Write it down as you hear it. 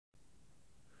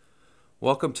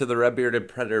Welcome to the Red Bearded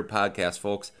Predator podcast,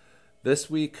 folks. This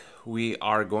week we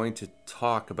are going to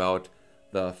talk about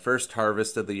the first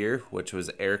harvest of the year, which was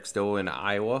Eric's doe in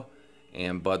Iowa.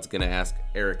 And Bud's going to ask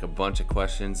Eric a bunch of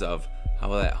questions of how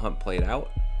that hunt played out,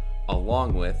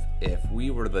 along with if we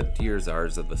were the deer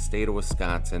czars of the state of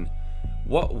Wisconsin,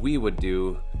 what we would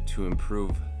do to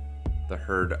improve the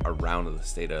herd around the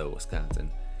state of Wisconsin.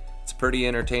 It's a pretty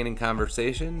entertaining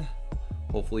conversation.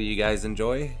 Hopefully you guys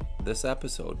enjoy this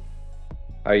episode.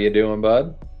 How you doing,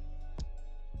 Bud?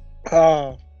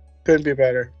 Oh, couldn't be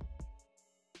better.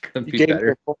 Couldn't be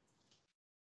better.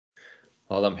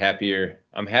 Well, I'm happier.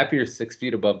 I'm happier 6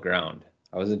 feet above ground.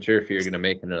 I wasn't sure if you were gonna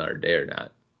make another day or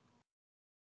not.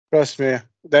 Trust me,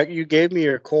 that you gave me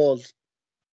your cold,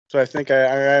 so I think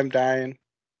I am dying.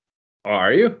 Oh,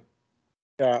 are you?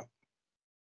 Yeah.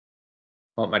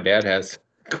 Well, my dad has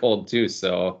cold too,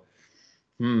 so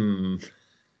I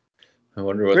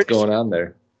wonder what's going on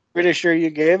there. Pretty sure you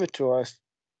gave it to us.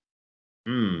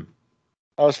 I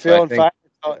was feeling fine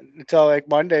until like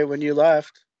Monday when you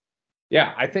left.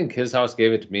 Yeah, I think his house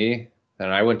gave it to me, then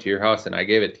I went to your house and I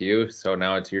gave it to you, so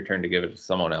now it's your turn to give it to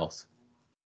someone else.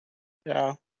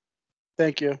 Yeah.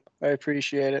 Thank you. I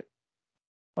appreciate it.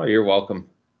 Oh, you're welcome.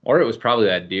 Or it was probably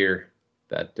that deer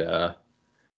that that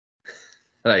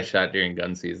I shot during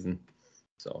gun season.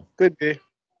 So could be.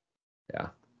 Yeah.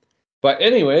 But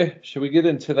anyway, should we get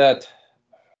into that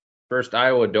first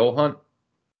Iowa doe hunt?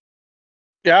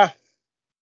 Yeah.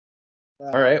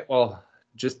 All right. Well,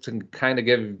 just to kind of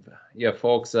give you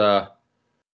folks a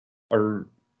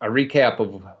recap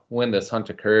of when this hunt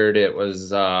occurred, it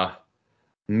was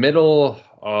middle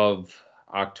of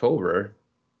October.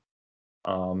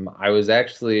 I was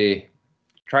actually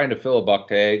trying to fill a buck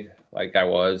tag like I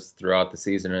was throughout the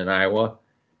season in Iowa.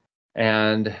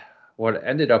 And what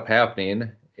ended up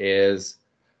happening is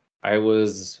I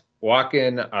was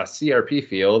walking a CRP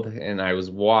field and I was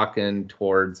walking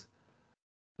towards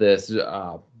this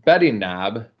bedding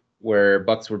knob where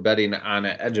bucks were bedding on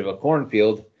the edge of a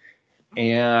cornfield.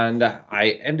 And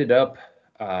I ended up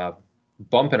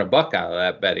bumping a buck out of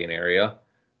that bedding area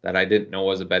that I didn't know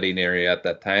was a bedding area at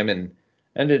that time, and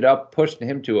ended up pushing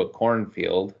him to a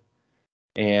cornfield.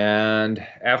 And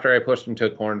after I pushed him to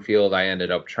a cornfield, I ended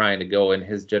up trying to go in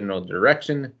his general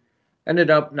direction.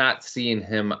 Ended up not seeing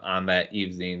him on that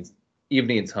evening's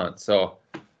hunt. So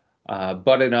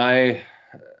Bud and I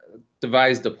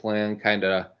devised a plan kind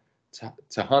of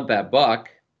to hunt that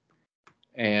buck.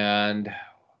 And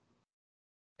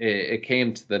it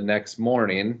came to the next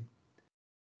morning.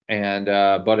 And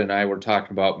Bud and I were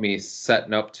talking about me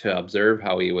setting up to observe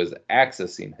how he was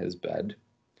accessing his bed.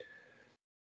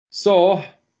 So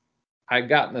I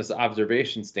got in this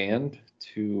observation stand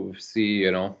to see,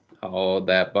 how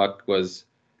that buck was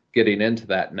getting into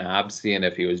that knob, seeing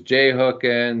if he was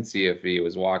J-hooking, see if he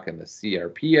was walking the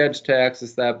CRP edge to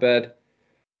access that bed.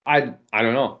 I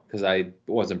don't know, because I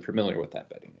wasn't familiar with that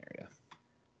bedding area.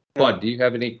 Bud, do you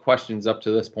have any questions up to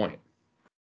this point?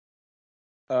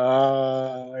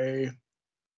 I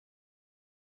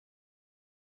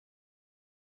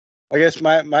guess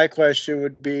my question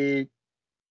would be,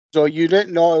 so you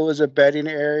didn't know it was a bedding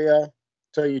area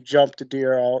until you jumped the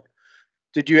deer out.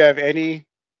 Did you have any,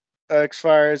 as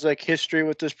far as like history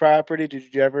with this property,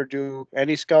 did you ever do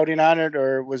any scouting on it,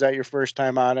 or was that your first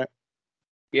time on it?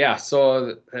 Yeah,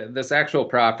 so this actual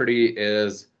property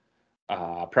is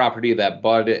a property that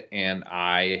Bud and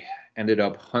I ended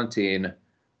up hunting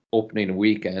opening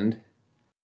weekend.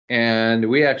 And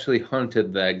we actually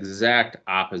hunted the exact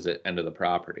opposite end of the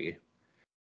property.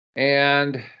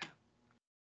 And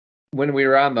when we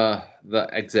were on the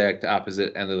exact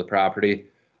opposite end of the property,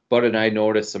 Bud and I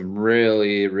noticed some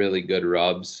really, really good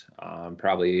rubs.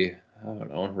 Probably, I don't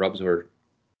know, rubs were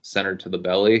centered to the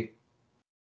belly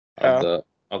of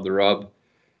the rub.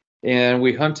 And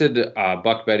we hunted a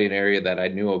buck bedding area that I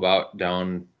knew about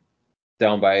down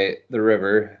by the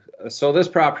river. So this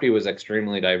property was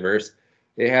extremely diverse.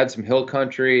 It had some hill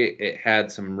country, it had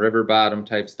some river bottom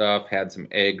type stuff, had some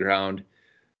ag ground.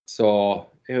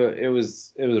 So it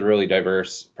was a really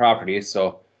diverse property.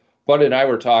 So Bud and I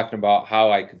were talking about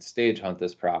how I could stage hunt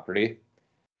this property.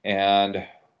 And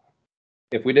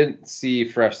if we didn't see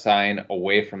fresh sign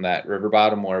away from that river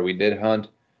bottom where we did hunt,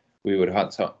 we would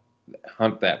hunt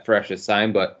that freshest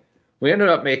sign. But we ended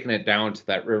up making it down to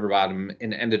that river bottom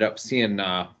and ended up seeing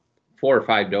 4 or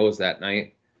 5 does that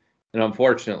night. And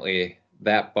unfortunately,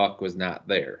 that buck was not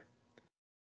there.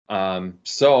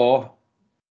 So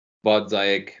Bud's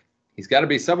like, he's got to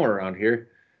be somewhere around here.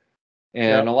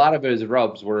 And a lot of his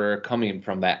rubs were coming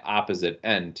from that opposite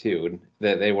end too.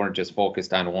 That they weren't just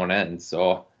focused on one end.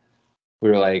 So we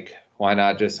were like, why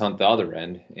not just hunt the other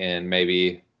end? And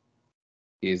maybe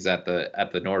he's at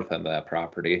the north end of that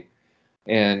property.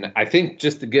 And I think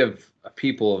just to give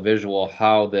people a visual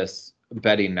how this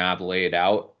bedding knob laid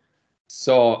out.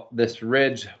 So this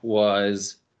ridge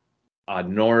was a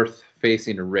north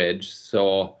facing ridge.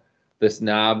 So this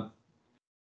knob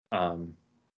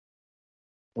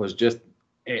was just,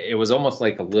 it was almost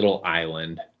like a little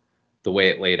island the way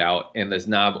it laid out. And this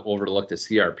knob overlooked a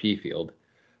CRP field.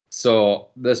 So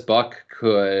this buck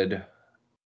could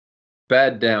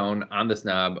bed down on this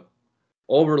knob,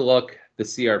 overlook the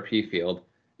CRP field,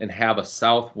 and have a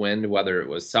south wind, whether it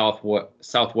was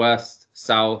southwest,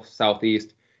 south,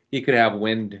 southeast. He could have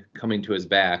wind coming to his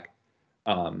back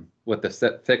with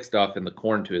the thick stuff and the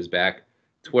corn to his back,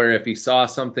 to where if he saw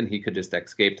something, he could just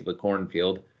escape to the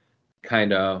cornfield.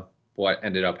 Kind of what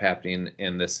ended up happening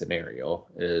in this scenario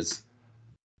is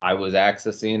I was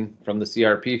accessing from the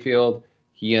CRP field.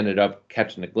 He ended up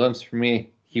catching a glimpse from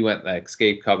me. He went in the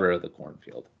escape cover of the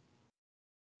cornfield.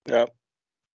 Yep.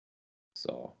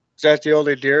 So. Is that the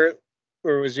only deer,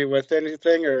 or was he with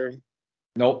anything, or?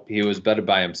 Nope, he was bedded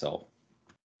by himself.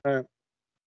 Right.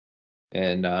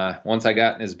 And once I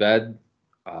got in his bed,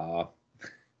 I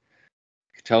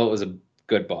could tell it was a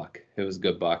good buck. It was a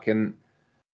good buck. And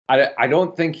I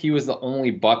don't think he was the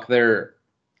only buck there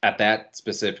at that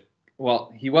specific.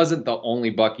 Well, he wasn't the only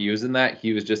buck using that.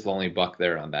 He was just the only buck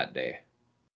there on that day.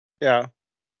 Yeah.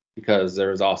 Because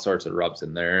there was all sorts of rubs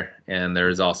in there, and there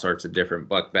was all sorts of different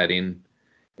buck bedding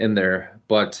in there.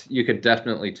 But you could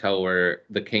definitely tell where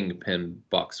the kingpin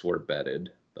bucks were bedded,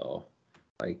 though.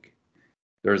 Like,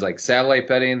 there was like satellite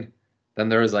bedding, then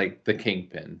there was like the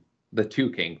kingpin, the two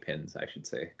kingpins, I should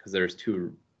say, because there's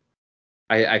two.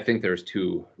 I think there's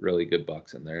two really good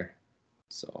bucks in there.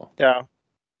 So yeah.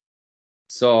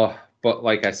 So, but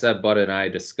like I said, Bud and I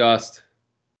discussed,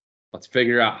 let's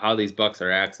figure out how these bucks are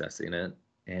accessing it,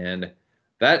 and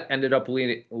that ended up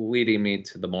leading me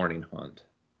to the morning hunt.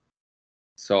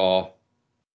 So,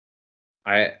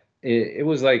 it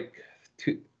was like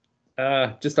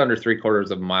just under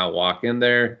 3/4 of a mile walk in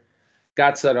there.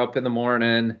 Got set up in the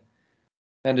morning,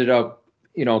 ended up,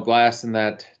 glassing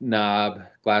that knob,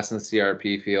 glassing the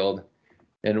CRP field.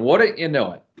 And wouldn't you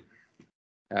know it,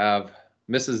 have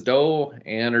Mrs. Doe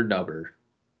and her nubber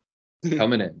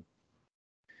coming in.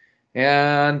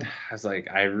 And I was like,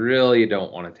 I really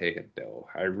don't want to take a doe.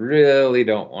 I really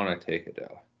don't want to take a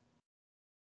doe.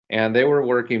 And they were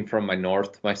working from my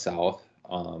north to my south.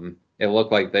 It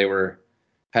looked like they were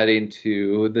heading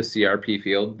to the CRP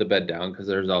field, the bed down, because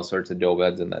there's all sorts of doe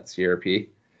beds in that CRP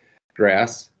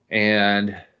grass.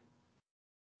 And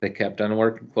they kept on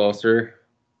working closer.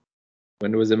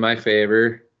 Wind was in my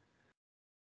favor.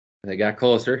 They got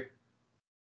closer.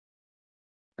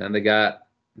 And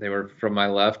they were from my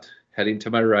left, heading to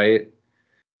my right.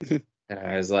 And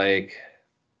I was like,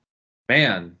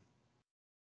 man,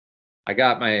 I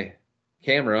got my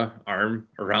camera arm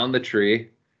around the tree,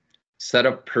 set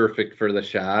up perfect for the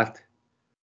shot.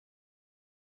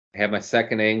 I had my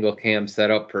second angle cam set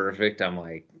up perfect. I'm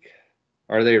like,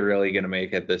 are they really going to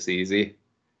make it this easy?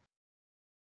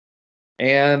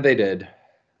 And they did.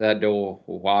 That doe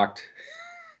walked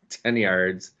 10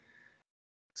 yards.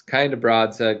 It's kind of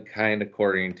broadside, kind of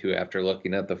according to after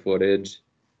looking at the footage.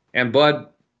 And Bud,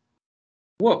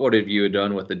 what would have you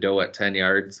done with the doe at 10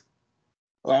 yards?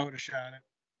 Well, I would have shot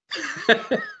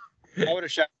it. I would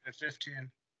have shot it at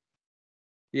 15.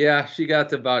 Yeah, she got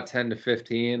to about 10 to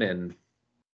 15, and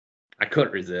I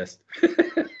couldn't resist.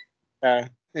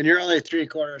 And you're only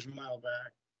 3/4 of a mile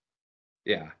back.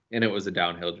 Yeah, and it was a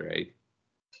downhill drag.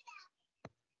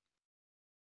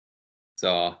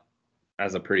 So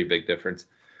that's a pretty big difference.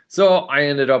 So I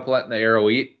ended up letting the arrow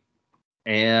eat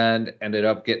and ended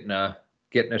up getting a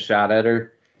shot at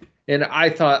her. And I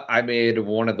thought I made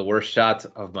one of the worst shots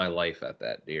of my life at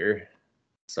that deer.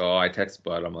 So I texted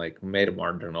Bud, I'm like, made a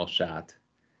marginal shot.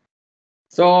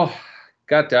 So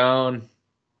got down,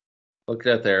 looked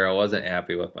at the arrow, wasn't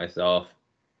happy with myself,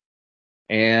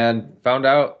 and found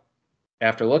out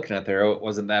after looking at the arrow, it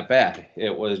wasn't that bad.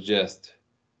 It was just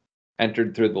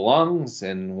entered through the lungs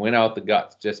and went out the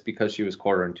guts just because she was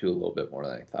quartering to a little bit more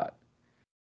than I thought.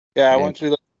 Yeah, I went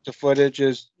through the footage.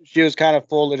 She was kind of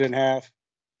folded in half.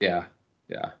 Yeah.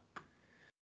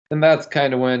 And that's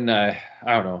kind of when, I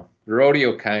don't know, the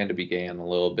rodeo kind of began a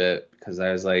little bit, because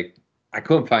I was like, I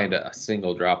couldn't find a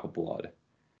single drop of blood.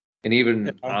 And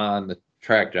even on the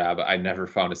track job, I never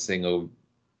found a single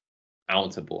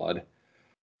ounce of blood.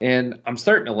 And I'm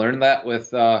starting to learn that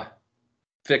with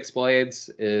fixed blades,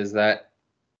 is that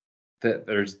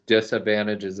there's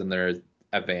disadvantages and there's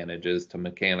advantages to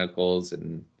mechanicals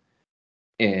and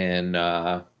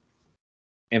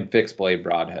and fixed blade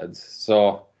broadheads.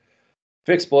 So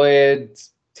fixed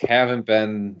blades haven't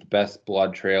been the best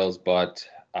blood trails, but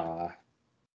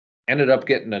ended up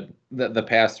getting the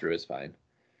pass through is fine.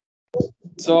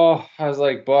 So I was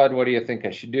like, Bud, what do you think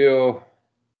I should do?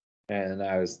 And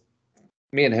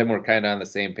me and him were kind of on the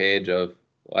same page of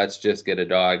let's just get a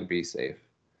dog, be safe.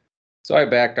 So I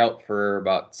backed out for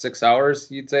about 6 hours,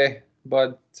 you'd say,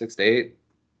 Bud, 6 to 8.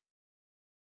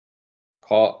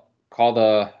 Call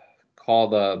the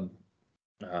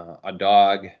a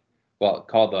dog. Well,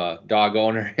 call the dog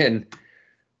owner, and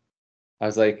I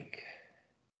was like,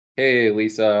 "Hey,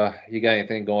 Lisa, you got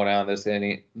anything going on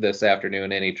this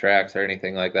afternoon? Any tracks or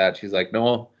anything like that?" She's like,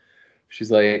 "No." She's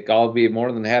like, "I'll be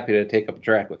more than happy to take up a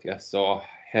track with you." So I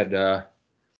had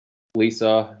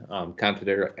Lisa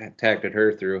contacted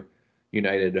her through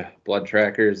United Blood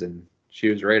Trackers, and she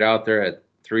was right out there at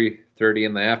 3:30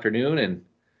 in the afternoon, and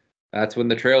that's when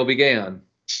the trail began.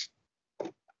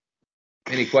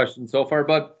 Any questions so far,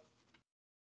 Bud?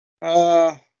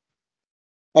 I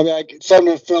mean,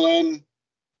 something to fill in.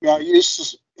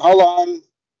 How long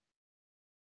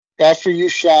after you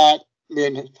shot? I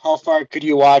mean, how far could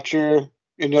you watch her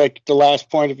in like the last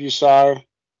point of you saw her?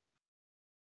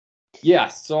 Yeah,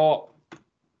 so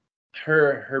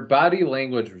her body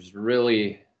language was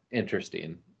really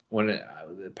interesting.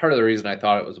 Part of the reason I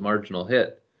thought it was a marginal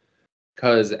hit,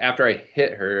 because after I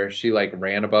hit her, she like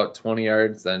ran about 20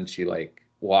 yards, then she like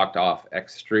walked off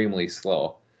extremely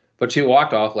slow. But she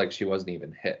walked off like she wasn't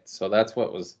even hit. So that's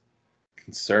what was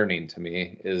concerning to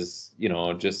me is,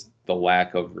 just the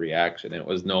lack of reaction. It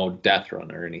was no death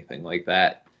run or anything like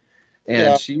that.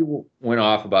 And she went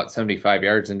off about 75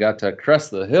 yards and got to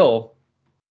crest the hill,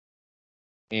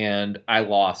 and I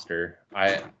lost her.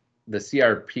 The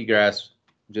CRP grass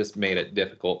just made it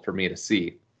difficult for me to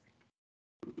see.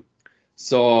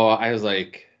 So I was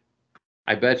like,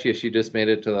 I bet you she just made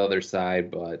it to the other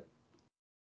side, but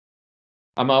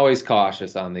I'm always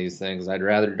cautious on these things. I'd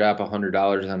rather drop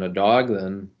 $100 on a dog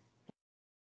than,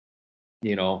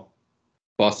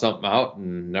 bust something out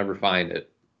and never find it.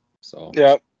 So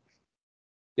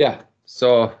yeah.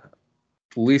 So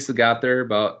Lisa got there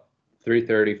about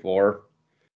 3:34.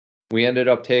 We ended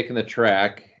up taking the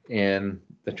track, and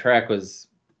the track was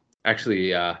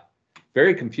actually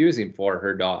very confusing for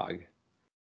her dog.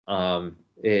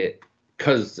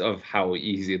 Because of how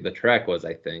easy the track was,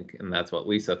 I think, and that's what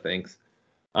Lisa thinks.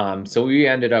 So we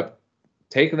ended up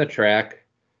taking the track.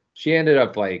 She ended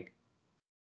up like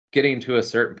getting to a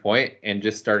certain point and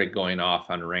just started going off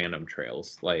on random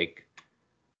trails. Like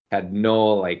had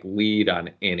no like lead on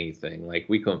anything. Like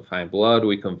we couldn't find blood,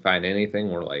 we couldn't find anything.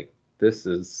 We're like, this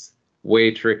is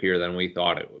way trickier than we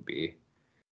thought it would be.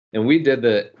 And we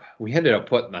ended up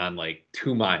putting on like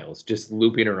 2 miles just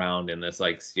looping around in this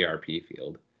like CRP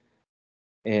field.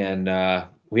 And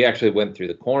we actually went through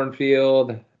the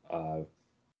cornfield,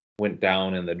 went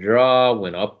down in the draw,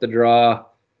 went up the draw.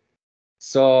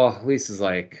 So Lisa's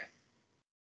like,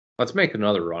 let's make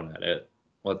another run at it.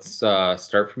 Let's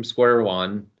start from square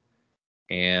one,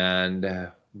 and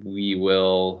we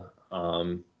will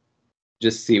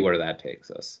just see where that takes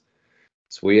us.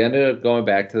 So we ended up going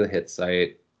back to the hit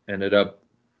site, ended up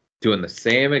doing the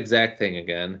same exact thing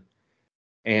again.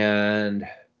 And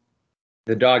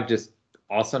the dog just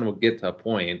all of a sudden would get to a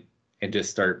point and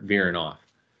just start veering off.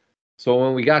 So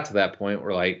when we got to that point,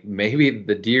 we're like, maybe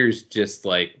the deer's just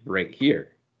like right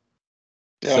here.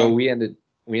 Yeah. So we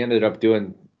ended up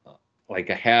doing like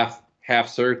a half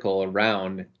circle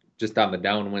around just on the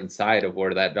downwind side of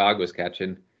where that dog was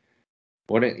catching.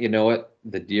 Wouldn't you know it?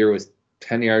 The deer was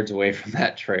 10 yards away from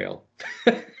that trail.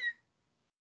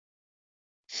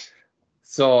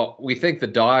 So we think the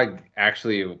dog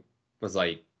actually was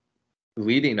like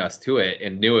leading us to it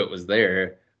and knew it was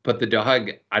there, but the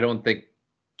dog, I don't think,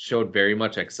 showed very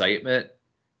much excitement.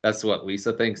 That's what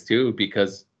Lisa thinks too,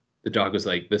 because the dog was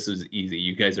like, this is easy,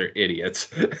 you guys are idiots.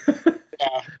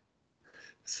 Yeah.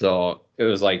 So it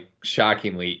was like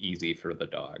shockingly easy for the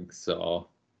dog. So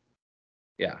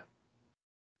yeah.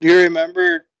 Do you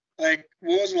remember, like,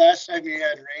 what was the last time you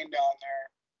had rain down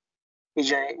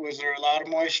there? Was there a lot of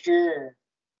moisture?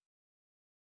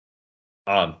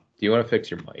 Do you want to fix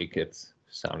your mic? It's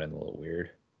sounding a little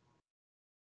weird.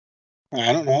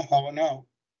 I don't know. I don't know.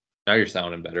 Now you're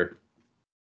sounding better.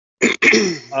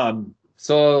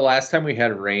 So the last time we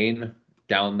had rain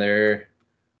down there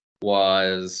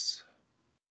was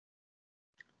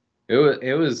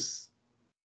it was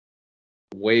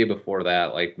way before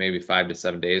that, like maybe 5 to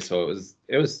 7 days. So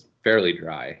it was fairly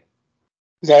dry.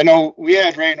 Because I know we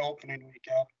had rain opening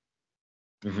weekend.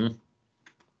 Mm-hmm.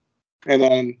 And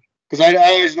then, because I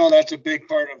always know that's a big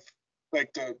part of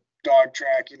like the dog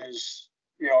tracking is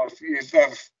if you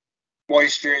have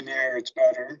moisture in the air, it's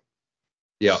better.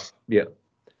 Yeah, yeah.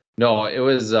 No, it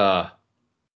was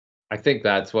I think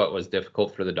that's what was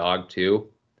difficult for the dog too.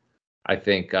 I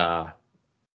think the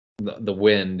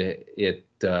wind, it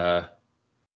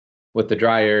with the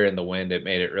dry air and the wind, it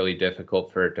made it really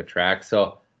difficult for it to track.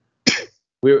 So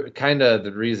we were kind of,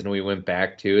 the reason we went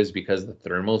back to is because the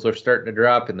thermals were starting to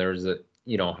drop, and there was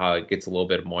how it gets a little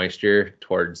bit of moisture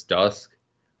towards dusk.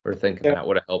 We're thinking Yeah. that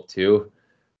would have helped too,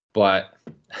 but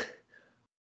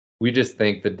we just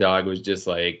think the dog was just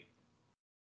like,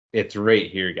 it's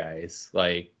right here, guys.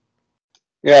 Like,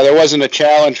 Yeah, there wasn't a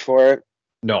challenge for it.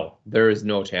 no, there is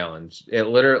no challenge. It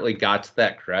literally got to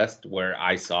that crest where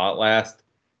I saw it last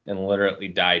and literally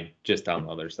died just on the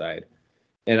other side.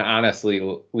 And honestly,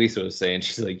 Lisa was saying,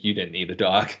 she's like, you didn't need a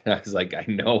dog. I was like, I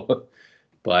know.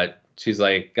 But she's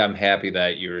like, I'm happy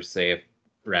that you were safe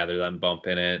rather than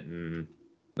bumping it. And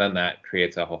then that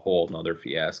creates a whole nother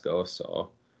fiasco. So,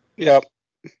 Yep.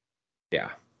 yeah.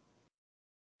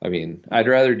 I mean, I'd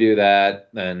rather do that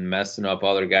than messing up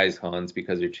other guys' hunts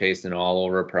because you're chasing all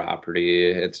over property.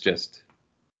 It's just,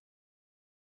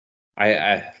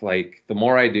 I like, the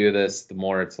more I do this, the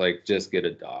more it's like, just get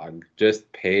a dog.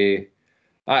 Just pay.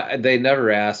 They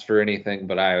never ask for anything,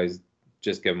 but I always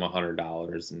just give them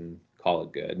 $100 and call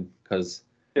it good. Because,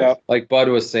 Yeah. like Bud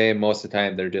was saying, most of the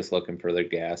time they're just looking for their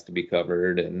gas to be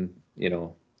covered and,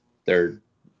 their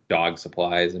dog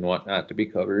supplies and whatnot to be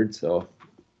covered. So,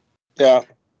 Yeah.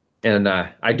 and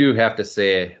I do have to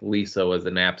say, Lisa was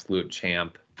an absolute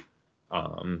champ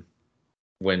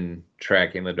when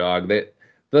tracking the dog.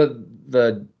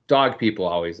 The dog people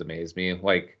always amaze me,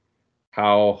 like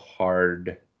how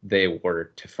hard they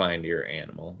work to find your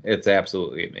animal. It's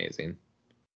absolutely amazing.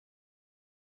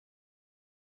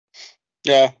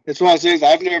 Yeah. It's one of those things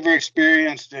I've never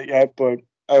experienced it yet, but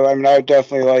I mean, I would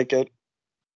definitely like it.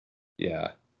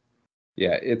 Yeah.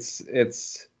 Yeah, it's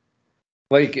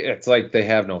like they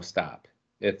have no stop.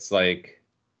 It's like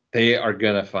they are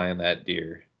gonna find that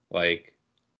deer. Like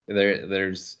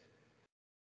there's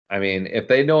I mean, if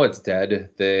they know it's dead,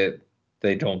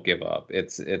 they don't give up.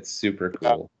 It's super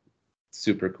Yeah. cool.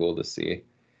 Super cool to see.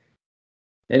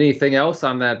 Anything else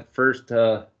on that first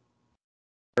harvest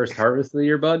of the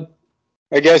year, bud?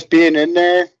 I guess being in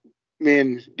there, I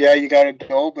mean, yeah, you got to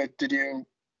go, but did you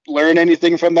learn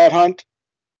anything from that hunt?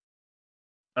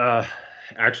 Uh,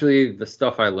 Actually, the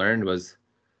stuff I learned was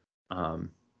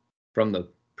from the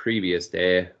previous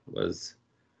day was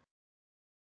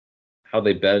how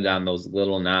they bedded on those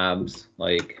little knobs,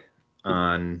 like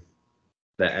on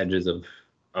the edges of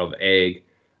egg.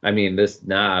 I mean, this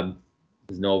knob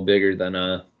is no bigger than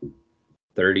a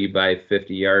 30 by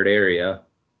 50 yard area,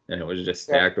 and it was just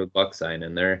Yeah. stacked with buck sign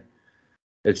in there.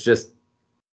 It's just,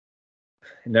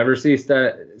 it never ceases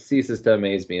to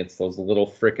amaze me. It's those little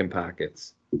freaking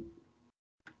pockets.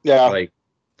 Yeah. Like,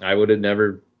 I would have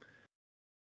never.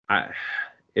 I.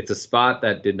 It's a spot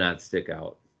that did not stick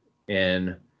out,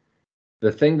 and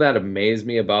the thing that amazed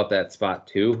me about that spot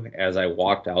too, as I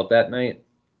walked out that night,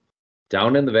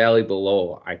 down in the valley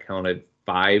below, I counted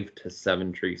 5 to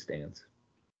 7 tree stands.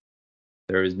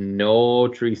 There was no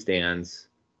tree stands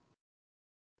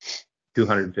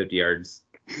 250 yards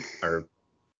or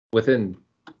within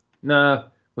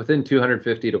within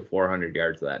 250 to 400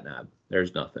 yards of that knob.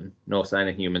 There's nothing. No sign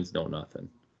of humans, no nothing.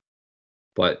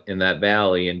 But in that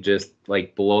valley and just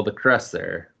like below the crest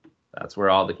there, that's where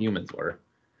all the humans were.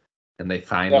 And they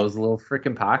find Yeah. those little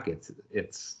freaking pockets.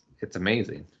 It's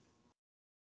amazing.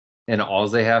 And all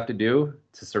they have to do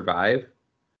to survive,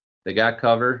 they got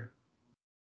cover,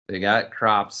 they got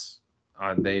crops.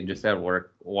 They just had to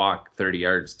walk 30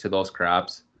 yards to those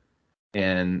crops,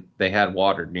 and they had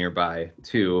water nearby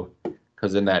too,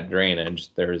 because in that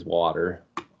drainage there's water,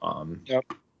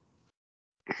 Yep.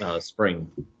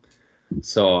 spring.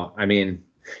 So I mean,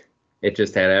 it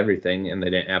just had everything, and they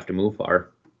didn't have to move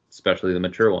far, especially the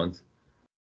mature ones.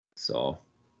 So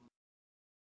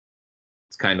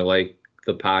it's kind of like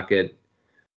the pocket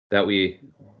that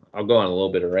I'll go on a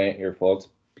little bit of rant here, folks,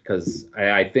 because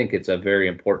I think it's a very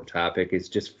important topic. It's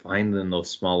just finding those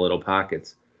small little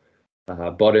pockets.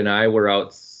 Bud and I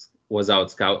was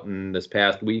out scouting this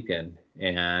past weekend,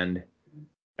 and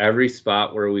every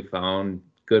spot where we found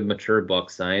good mature buck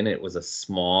sign, it was a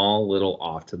small little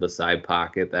off to the side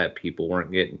pocket that people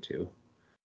weren't getting to.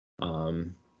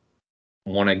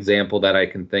 One example that I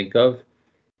can think of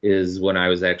is when I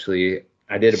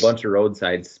did a bunch of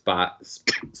roadside spot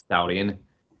scouting,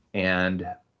 and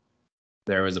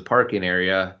there was a parking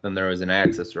area, then there was an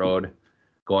access road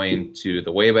going to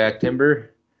the wayback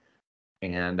timber,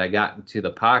 and I got into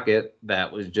the pocket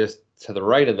that was just to the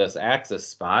right of this access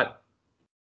spot,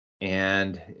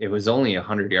 and it was only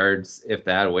 100 yards, if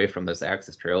that, away from this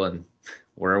access trail. And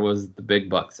where was the big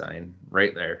buck sign?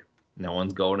 Right there. No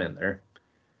one's going in there.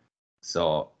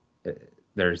 So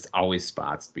there's always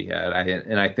spots to be had.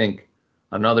 I think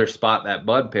another spot that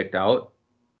Bud picked out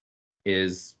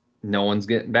is no one's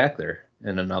getting back there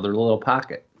in another little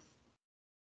pocket.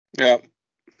 Yeah.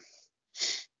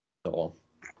 So,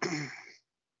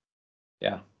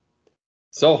 yeah.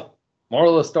 So,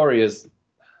 moral of the story is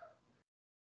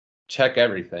check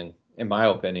everything, in my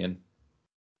opinion.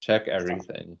 Check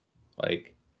everything.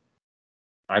 Like,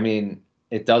 I mean,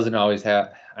 it doesn't always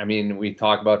have, I mean, we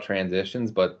talk about transitions,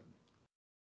 but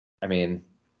I mean,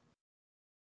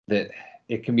 that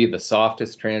it can be the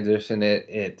softest transition.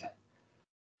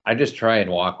 I just try and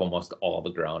walk almost all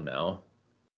the ground now.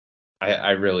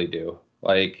 I really do.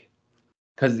 Like,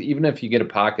 because even if you get a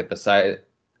pocket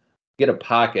get a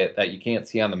pocket that you can't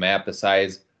see on the map the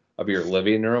size of your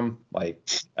living room, like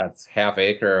that's half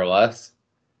acre or less,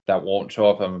 that won't show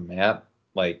up on a map,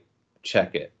 like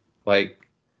check it. Like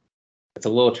it's a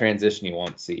little transition you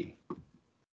won't see.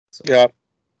 So. Yeah.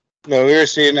 No, we were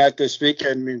seeing that this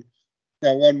weekend. I mean,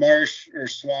 that one marsh or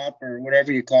swamp or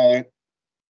whatever you call it.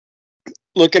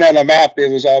 Looking at a map,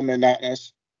 it was all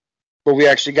monotonous. But we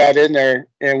actually got in there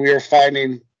and we were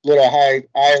finding little high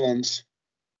islands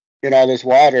in all this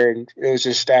water, and it was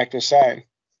just stacked aside.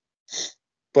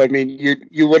 But I mean,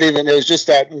 you wouldn't even. It was just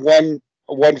that 1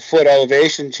 foot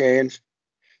elevation change,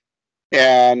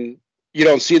 and you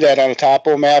don't see that on a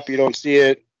topo map. You don't see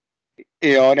it,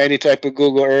 on any type of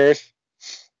Google Earth.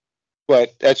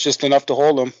 But that's just enough to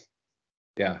hold them.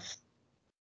 Yeah,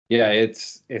 yeah,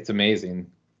 it's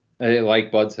amazing.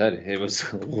 Like Bud said, it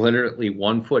was literally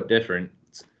 1 foot difference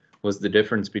was the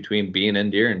difference between being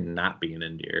in deer and not being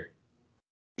in deer.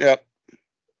 Yep.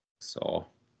 So,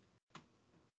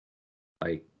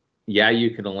 like, yeah, you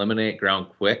can eliminate ground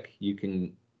quick. You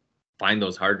can find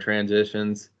those hard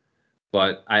transitions.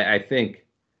 But I think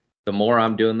the more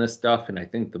I'm doing this stuff, and I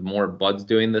think the more Bud's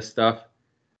doing this stuff,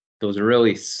 those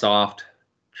really soft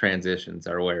transitions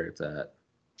are where it's at.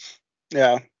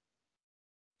 Yeah.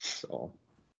 So,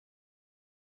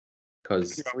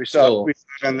 because we saw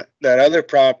on that other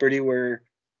property where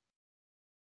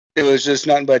it was just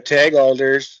nothing but tag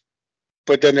alders,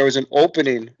 but then there was an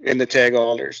opening in the tag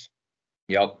alders.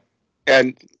 Yep.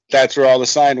 And that's where all the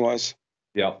sign was.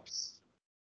 Yep.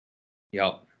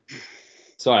 Yep.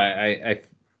 So I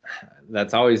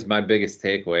that's always my biggest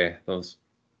takeaway. Those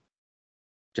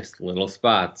just little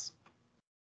spots.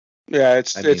 Yeah,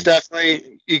 it's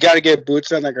definitely, you got to get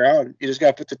boots on the ground. You just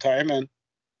got to put the time in.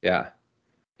 Yeah.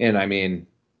 And I mean,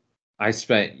 I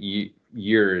spent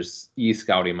years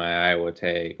e-scouting my Iowa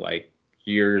tag, like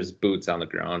years boots on the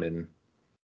ground, and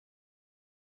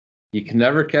you can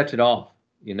never catch it all.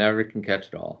 You never can catch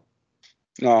it all.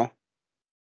 No.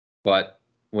 But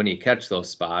when you catch those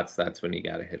spots, that's when you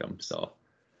got to hit them. So,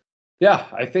 yeah,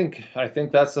 I think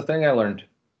that's the thing I learned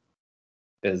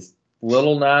is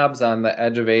little knobs on the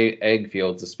edge of egg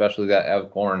fields, especially that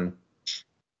Elkhorn.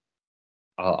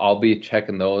 I'll be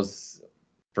checking those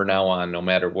for now on, no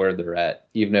matter where they're at,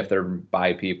 even if they're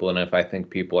by people and if I think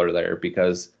people are there,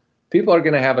 because people are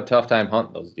going to have a tough time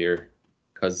hunting those deer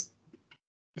because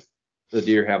the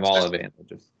deer have all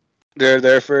advantages. They're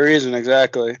there for a reason,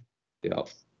 exactly. Yep.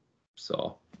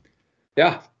 So,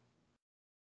 yeah.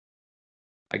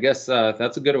 I guess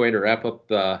that's a good way to wrap up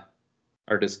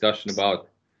our discussion about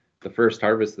the first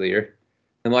harvest of the year.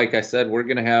 And like I said, we're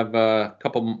going to have a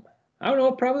couple, I don't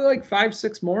know, probably like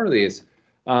 5-6 more of these.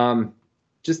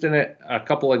 Just in a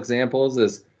couple examples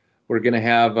is we're going to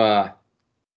have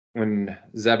when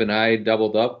Zeb and I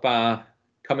doubled up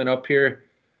coming up here,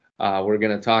 we're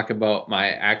going to talk about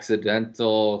my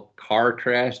accidental car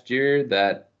crash deer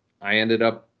that I ended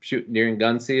up shooting during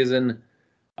gun season.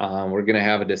 We're going to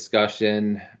have a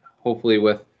discussion, hopefully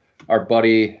with our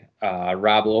buddy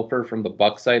Rob Loper from the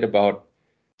Buck site about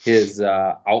his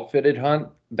outfitted hunt.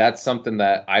 That's something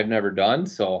that I've never done,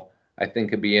 so I think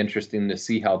it'd be interesting to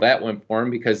see how that went for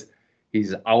him because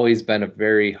he's always been a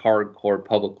very hardcore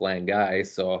public land guy.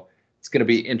 So it's going to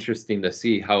be interesting to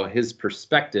see how his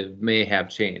perspective may have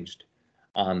changed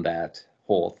on that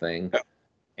whole thing.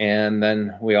 And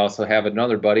then we also have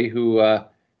another buddy who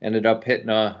ended up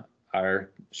hitting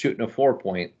shooting a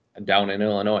 4-point down in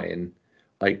Illinois, and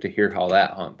like to hear how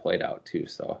that hunt played out too.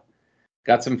 So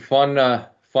got some fun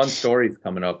stories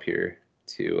coming up here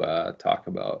to talk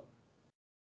about.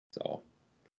 So,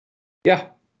 yeah.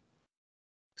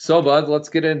 So, Bud, let's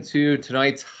get into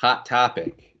tonight's hot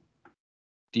topic,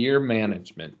 deer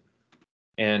management.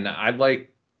 And I'd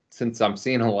like, since I'm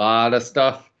seeing a lot of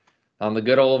stuff on the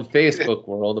good old Facebook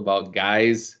world about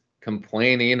guys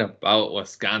complaining about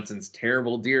Wisconsin's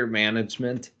terrible deer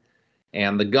management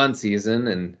and the gun season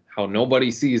and how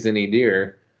nobody sees any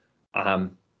deer,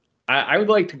 I would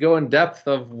like to go in depth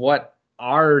of what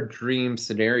our dream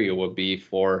scenario would be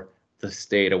for the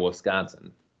state of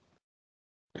Wisconsin.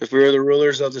 If we were the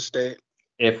rulers of the state.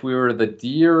 If we were the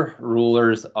deer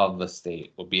rulers of the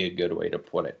state would be a good way to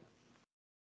put it.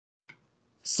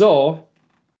 So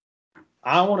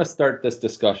I want to start this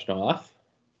discussion off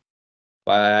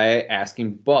by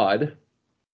asking Bud,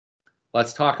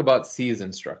 let's talk about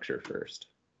season structure first.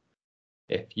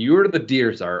 If you were the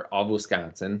deer czar of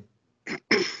Wisconsin,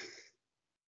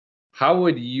 how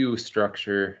would you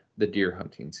structure the deer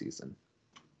hunting season?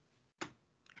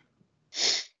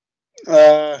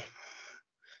 I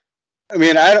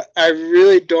mean, I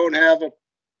really don't have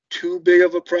too big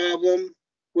of a problem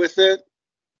with it.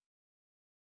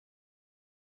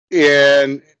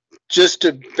 And just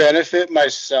to benefit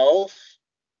myself,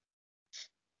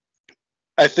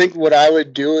 I think what I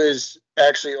would do is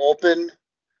actually I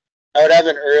would have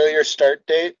an earlier start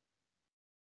date,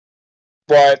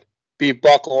 but be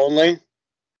buck only,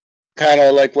 kind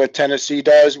of like what Tennessee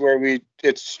does, where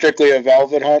it's strictly a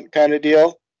velvet hunt kind of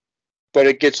deal, but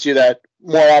it gets you that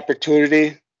more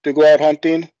opportunity to go out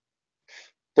hunting.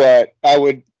 But I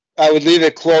would leave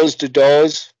it closed to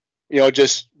does,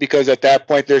 just because at that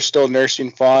point they're still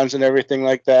nursing fawns and everything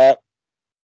like that.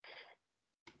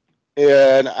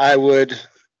 And I would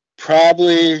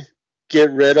probably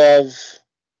get rid of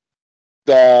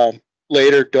the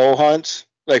later doe hunts,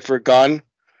 like for gun,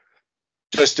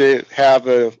 just to have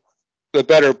a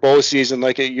better bow season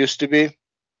like it used to be.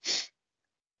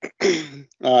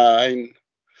 I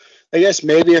guess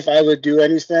maybe if I would do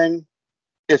anything,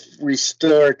 if we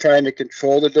still are trying to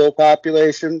control the doe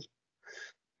population,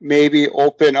 maybe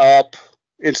open up,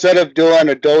 instead of doing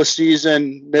a doe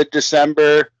season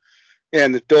mid-December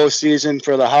and the doe season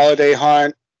for the holiday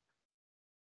hunt,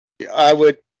 I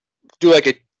would do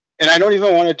and I don't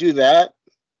even want to do that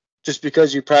just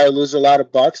because you probably lose a lot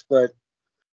of bucks, but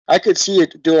I could see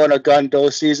it doing a gun doe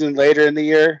season later in the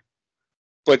year.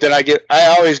 But then I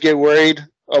always get worried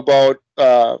about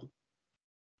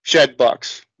shed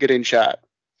bucks getting shot.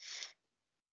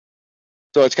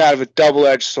 So it's kind of a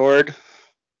double-edged sword.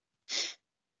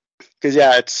 Because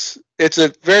yeah, it's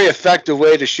a very effective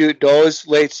way to shoot does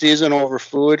late season over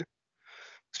food,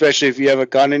 especially if you have a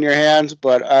gun in your hands.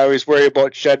 But I always worry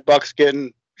about shed bucks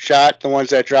getting shot, the ones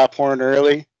that drop horn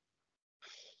early.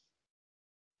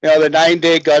 The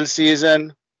 9-day gun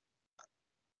season,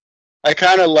 I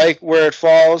kind of like where it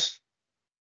falls,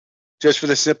 just for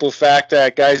the simple fact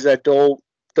that guys that don't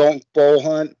bow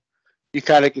hunt, you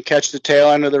kind of can catch the tail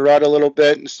end of the rut a little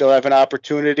bit and still have an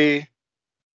opportunity.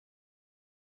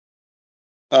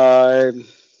 But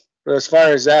as far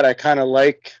as that, I kind of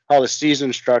like how the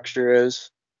season structure is.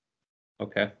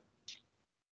 Okay.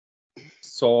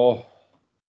 So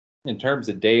in terms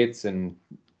of dates and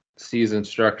season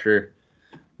structure,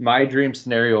 my dream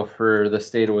scenario for the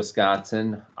state of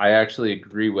Wisconsin, I actually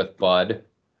agree with Bud.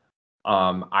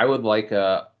 I would like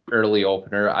a early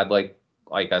opener. I'd like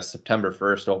a September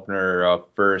 1st opener, or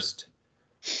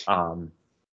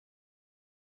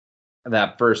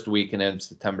that first weekend in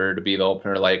September to be the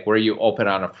opener, like where you open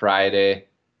on a Friday.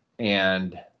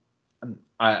 And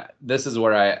this is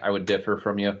where I would differ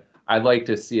from you. I'd like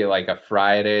to see like a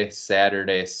Friday,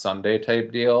 Saturday, Sunday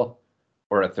type deal,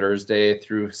 or a Thursday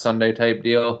through Sunday type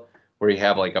deal, where you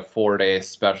have like a 4-day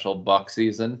special buck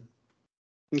season.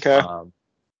 Okay.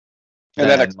 And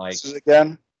then like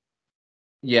again.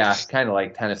 Yeah, kind of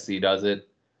like Tennessee does it.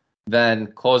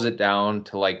 Then close it down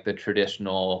to like the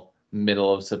traditional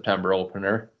middle of September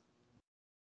opener.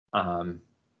 Then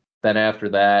after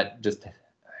that, just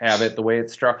have it the way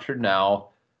it's structured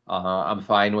now. I'm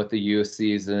fine with the youth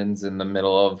seasons in the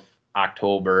middle of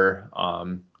October.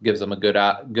 Gives them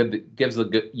gives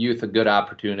the youth a good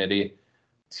opportunity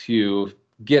to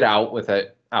get out with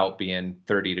it out being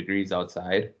 30 degrees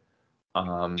outside.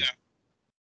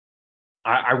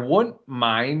 I wouldn't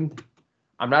mind.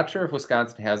 I'm not sure if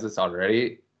Wisconsin has this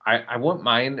already. I wouldn't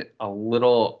mind a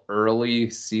little early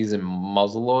season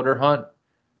muzzleloader hunt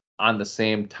on the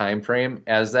same time frame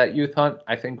as that youth hunt.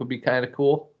 I think would be kind of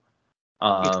cool.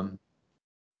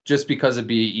 Just because it'd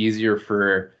be easier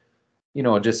for,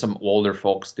 just some older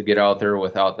folks to get out there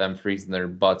without them freezing their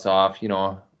butts off.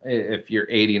 If you're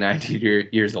 80, 90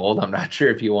 years old, I'm not sure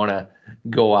if you want to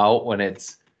go out when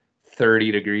it's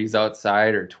 30 degrees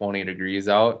outside or 20 degrees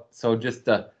out. So just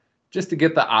to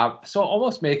get so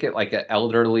almost make it like an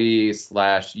elderly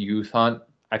 / youth hunt,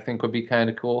 I think would be kind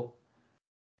of cool.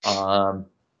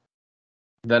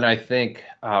 Then I think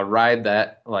ride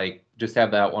that, like just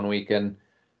have that one weekend.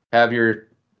 have your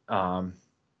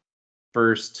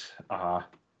first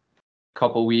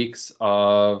couple weeks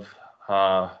of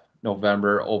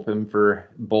November open for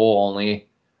bowl only.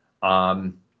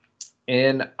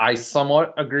 And I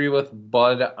somewhat agree with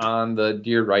Bud on the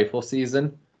deer rifle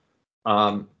season.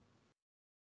 I've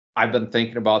been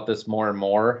thinking about this more and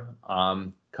more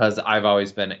because I've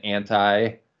always been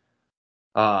anti.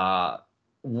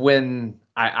 When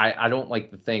I don't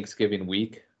like the Thanksgiving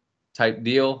week type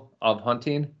deal of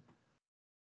hunting.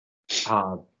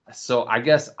 So I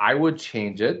guess I would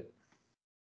change it.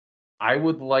 I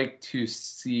would like to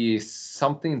see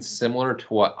something similar to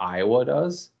what Iowa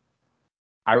does.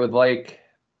 I would like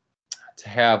to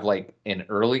have like an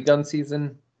early gun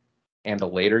season and a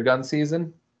later gun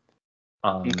season.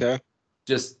 Okay.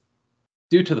 Just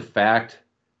due to the fact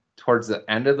towards the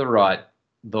end of the rut,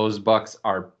 those bucks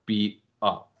are beat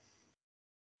up.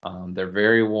 They're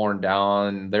very worn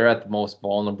down. They're at the most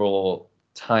vulnerable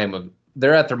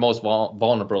they're at their most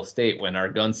vulnerable state when our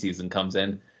gun season comes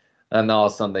in. And all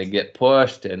of a sudden they get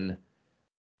pushed and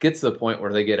gets to the point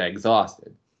where they get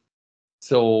exhausted.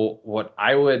 So what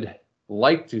I would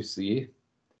like to see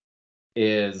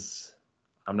is,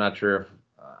 I'm not sure if,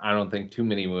 I don't think too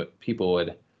many people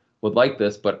would like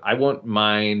this, but I wouldn't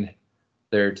mind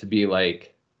there to be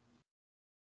like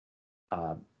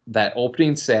that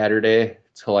opening Saturday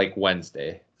to like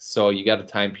Wednesday. So you got a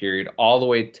time period all the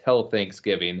way till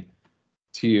Thanksgiving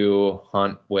to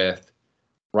hunt with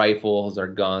rifles or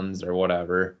guns or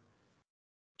whatever.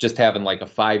 Just having like a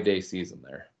 5-day season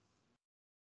there.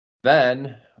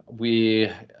 Then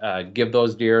we give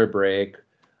those deer a break.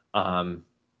 And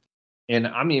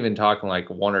I'm even talking like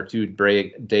 1 or 2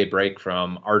 day break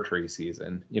from archery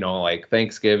season, like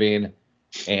Thanksgiving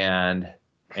and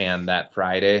that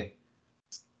Friday.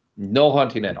 No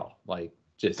hunting at all. Like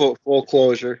just full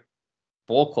closure.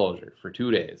 Full closure for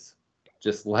 2 days.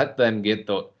 Just let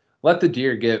the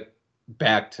deer get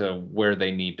back to where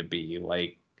they need to be,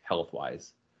 like health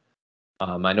wise.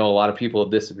 I know a lot of people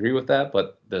disagree with that,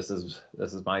 but this is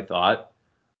my thought.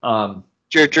 It's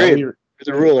your dream. You're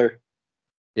the ruler.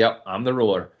 Yep, I'm the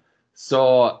ruler.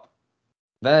 So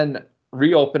then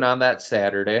reopen on that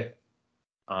Saturday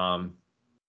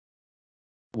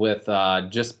with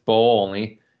just bow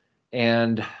only.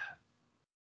 And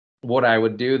what I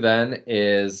would do then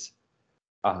is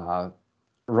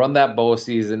run that bow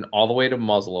season all the way to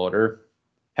muzzleloader,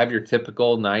 have your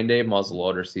typical 9-day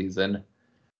muzzleloader season.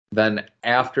 Then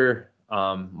after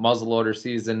muzzleloader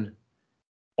season,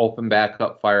 open back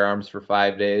up firearms for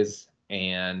 5 days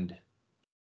and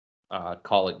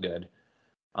call it good.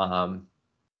 Then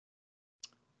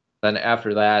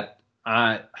after that,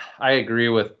 I agree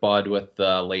with Bud with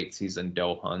the late season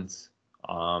doe hunts.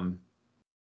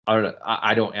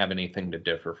 I don't have anything to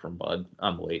differ from Bud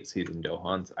on the late season doe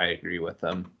hunts. I agree with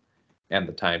them and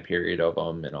the time period of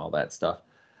them and all that stuff.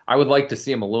 I would like to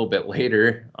see them a little bit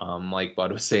later, like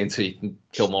Bud was saying, so you can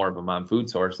kill more of them on food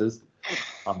sources.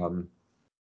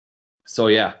 So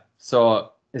yeah.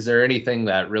 So is there anything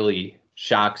that really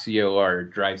shocks you or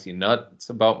drives you nuts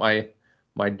about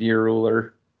my deer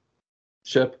rulership?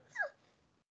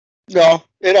 No,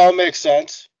 it all makes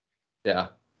sense. Yeah.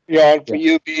 For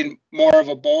you being more of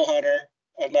a bow hunter,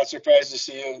 I'm not surprised to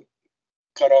see you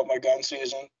cut out my gun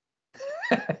season.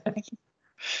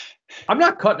 I'm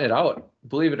not cutting it out.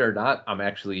 Believe it or not, I'm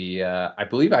actually, I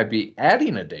believe I'd be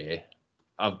adding a day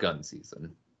of gun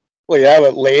season. Well, yeah,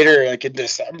 but later, like in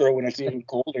December when it's even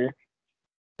colder.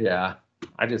 Yeah,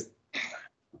 I just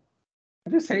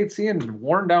hate seeing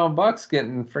worn down bucks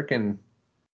getting freaking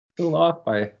killed off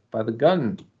by the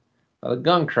gun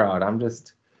crowd.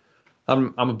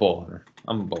 I'm a bull hunter.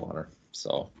 I'm a bull hunter.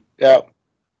 So yeah.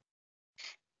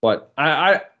 But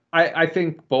I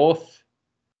think both.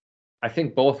 I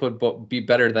think both would be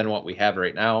better than what we have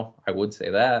right now. I would say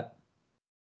that.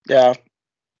 Yeah.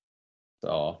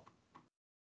 So,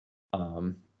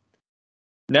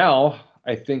 now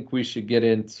I think we should get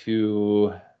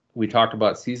into. We talked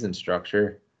about season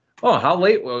structure. Oh, how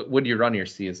late would you run your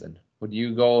season? Would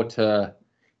you go to,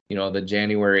 the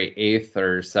January 8th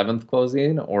or 7th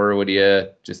closing, or would you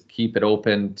just keep it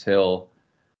open till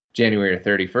January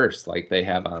 31st, like they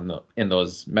have in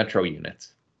those metro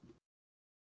units?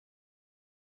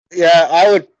 Yeah, I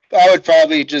would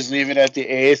probably just leave it at the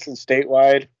 8th and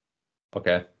statewide.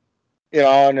 Okay.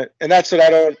 And that's what I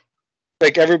don't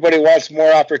like. Everybody wants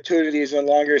more opportunities and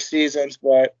longer seasons,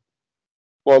 but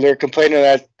they're complaining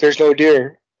that there's no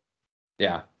deer.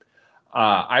 Yeah.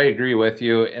 I agree with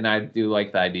you, and I do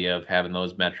like the idea of having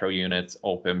those metro units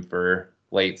open for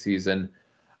late season.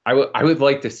 I would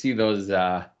like to see those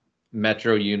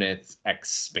metro units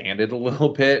expanded a little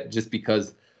bit, just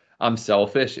because I'm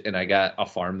selfish and I got a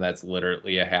farm that's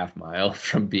literally a half mile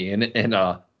from being in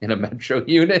a metro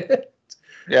unit.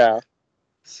 Yeah.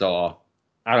 So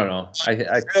I don't know. Really,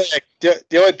 like,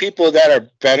 the only people that are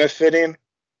benefiting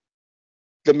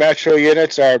the metro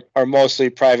units are mostly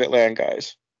private land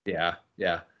guys. Yeah,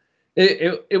 yeah.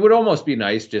 It would almost be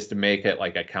nice just to make it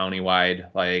like a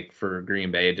countywide, like for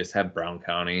Green Bay, just have Brown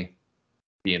County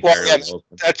be Well, entirely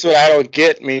open. that's what I don't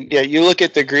get. I mean, yeah, you look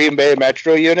at the Green Bay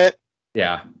metro unit.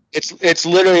 Yeah, It's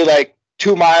literally like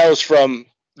 2 miles from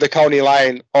the county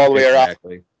line all the way around.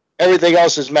 exactly. Everything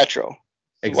else is metro.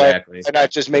 Exactly. Why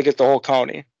not just make it the whole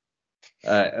county?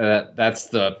 That's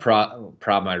the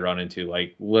problem I run into.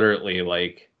 Like literally,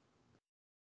 like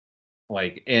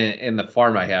in the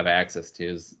farm I have access to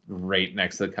is right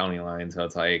next to the county line. So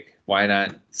it's like, why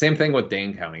not? Same thing with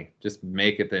Dane County. Just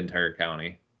make it the entire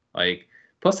county. Like,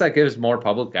 plus that gives more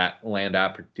public land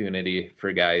opportunity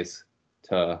for guys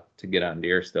to get on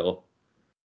deer still.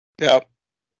 Yeah.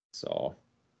 So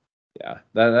yeah,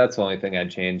 that's the only thing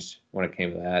I'd changed when it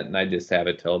came to that, and I just have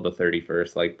it till the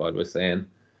 31st, like Bud was saying,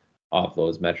 off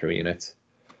those metro units.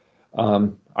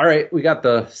 All right, we got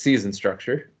the season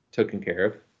structure taken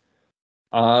care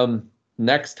of.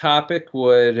 Next topic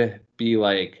would be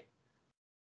like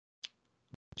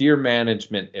deer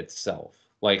management itself,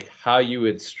 like how you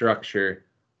would structure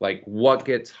like what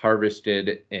gets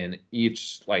harvested in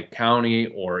each like county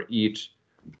or each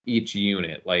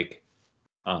unit. Like,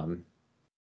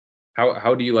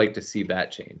 how do you like to see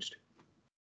that changed?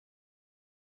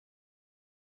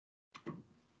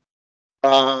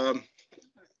 Yeah,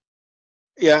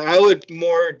 I would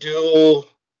more do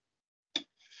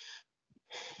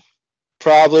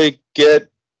probably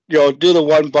get do the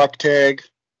 1 buck tag,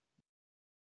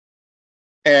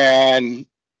 and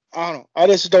I don't know. I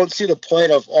just don't see the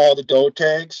point of all the doe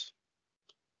tags,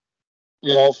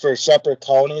 for separate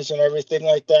counties and everything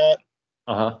like that.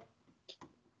 Uh-huh.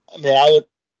 I mean,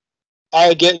 I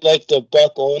would get like the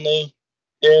buck only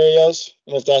areas,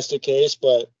 if that's the case,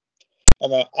 but I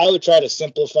mean, I would try to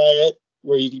simplify it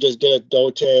where you can just get a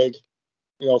doe tag,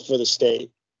 for the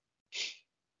state.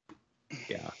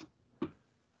 Yeah.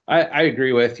 I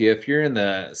agree with you. If you're in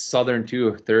the southern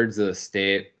 2/3 of the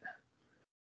state,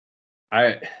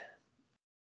 I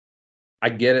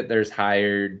get it. There's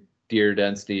higher deer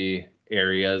density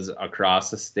areas across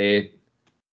the state,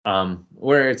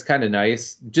 where it's kind of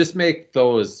nice. Just make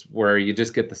those where you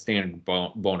just get the standard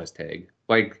bonus tag.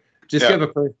 Like, just give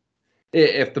a first.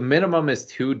 If the minimum is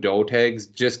 2 doe tags,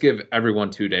 just give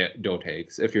everyone 2 doe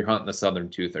tags. If you're hunting the southern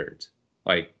 2/3,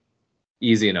 like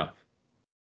easy enough.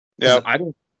 Yeah.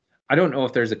 I don't know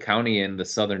if there's a county in the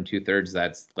southern 2/3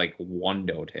 that's like 1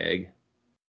 doe tag.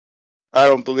 I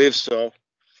don't believe so.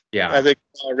 Yeah. I think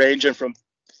ranging from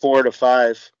 4 to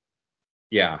 5.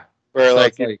 Yeah. Or so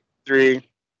like, it's like 3.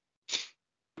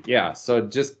 Yeah. So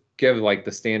just give like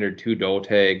the standard 2 doe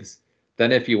tags.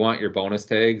 Then if you want your bonus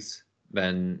tags,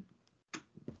 then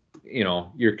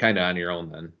you're kind of on your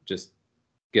own then. Just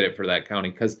get it for that county.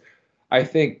 Because I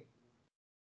think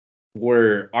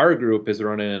where our group is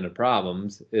running into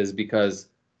problems is because,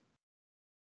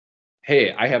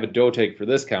 hey, I have a doe tag for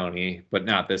this county, but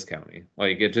not this county.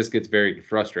 Like, it just gets very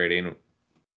frustrating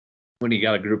when you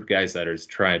got a group of guys that are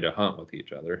trying to hunt with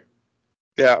each other.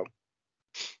 Yeah.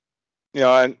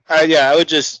 And I would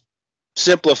just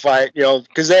simplify it,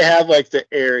 because they have like the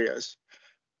areas,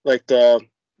 like the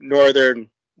northern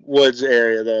woods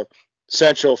area, the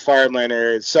central farmland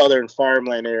area, the southern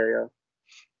farmland area.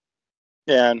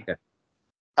 And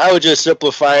I would just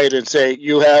simplify it and say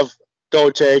you have doe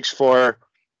tags for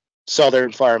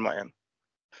southern farmland.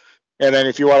 And then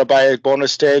if you want to buy a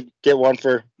bonus tag, get one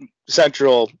for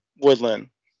central woodland.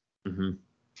 Mm-hmm.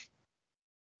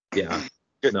 Yeah.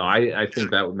 No, I think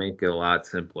that would make it a lot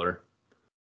simpler.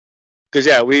 Because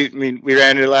we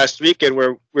ran it last weekend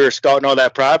where we were scouting all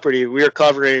that property. We were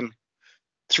covering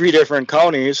 3 different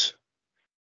counties,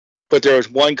 but there was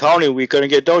one county we couldn't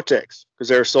get doe tags because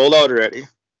they were sold out already.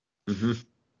 Mm-hmm.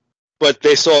 But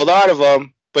they sold out of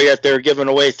them, but yet they were giving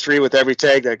away 3 with every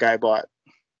tag that guy bought.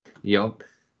 Yep.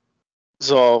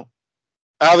 So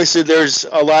obviously there's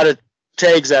a lot of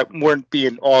tags that weren't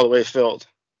being all the way filled.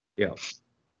 Yeah.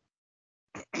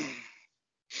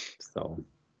 So,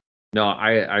 no,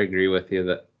 I agree with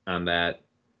you on that.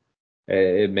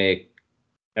 It make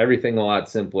everything a lot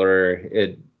simpler.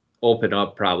 It open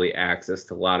up probably access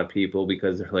to a lot of people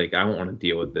because they're like, I don't want to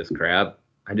deal with this crap.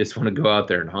 I just want to go out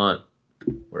there and hunt.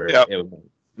 Where it would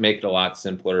make it a lot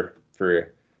simpler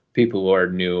for people who are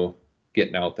new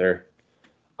getting out there.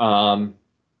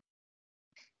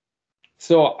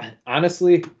 So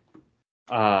honestly,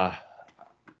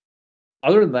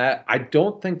 other than that, I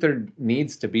don't think there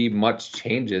needs to be much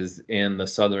changes in the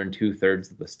southern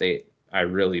 2/3 of the state. I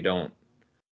really don't.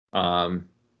 Um,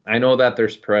 I know that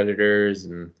there's predators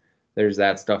and there's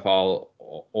that stuff all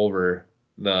over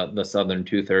the southern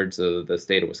 2/3 of the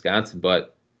state of Wisconsin,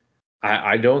 but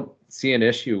I don't see an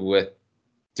issue with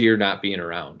deer not being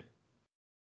around.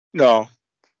 No,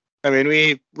 I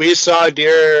mean we saw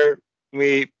deer.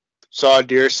 We saw a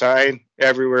deer sign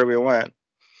everywhere we went.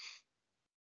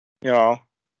 You know,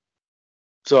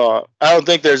 so I don't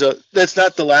think that's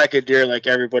not the lack of deer like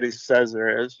everybody says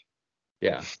there is.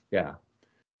 Yeah, yeah.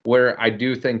 Where I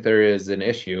do think there is an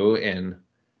issue, and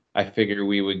I figure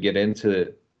we would get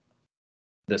into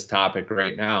this topic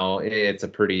right now. It's a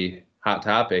pretty hot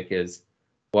topic. Is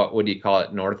what would you call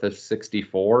it? North of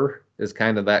 64 is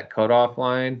kind of that cutoff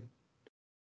line.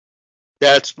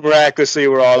 That's miraculously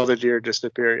where all the deer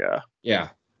disappear. Yeah, Yeah,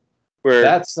 where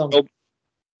that's some.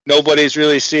 nobody's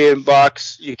really seeing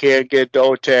bucks. You can't get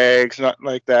doe tags, nothing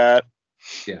like that.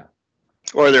 Yeah,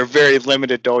 Or they're very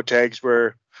limited doe tags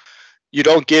where you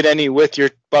don't get any with your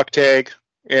buck tag,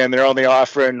 and they're only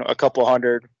offering a couple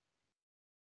hundred.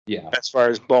 yeah, As far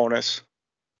as bonus.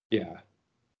 yeah.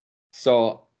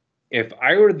 So if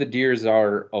I were the deer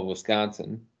czar of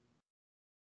Wisconsin,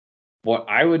 what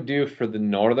I would do for the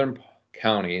northern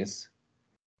counties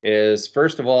is,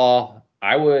 first of all,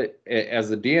 I would,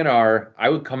 as a DNR, I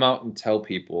would come out and tell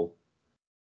people,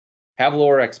 have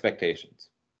lower expectations.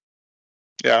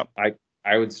 Yeah.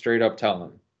 I would straight up tell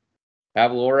them,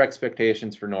 have lower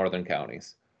expectations for northern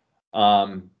counties.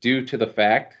 Due to the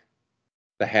fact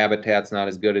the habitat's not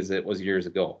as good as it was years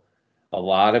ago. A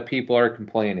lot of people are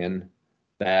complaining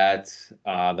that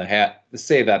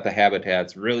say that the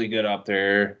habitat's really good up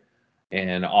there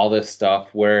and all this stuff,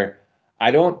 where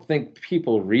I don't think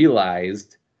people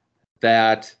realized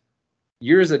that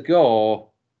years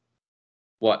ago,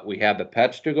 what we had the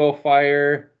Petchtigo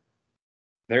fire.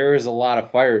 There was a lot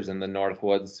of fires in the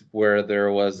Northwoods where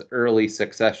there was early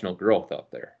successional growth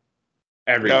up there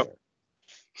everywhere.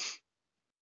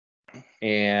 Yep.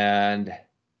 And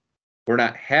we're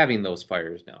not having those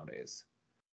fires nowadays.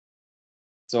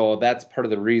 So that's part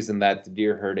of the reason that the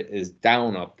deer herd is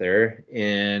down up there.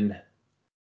 And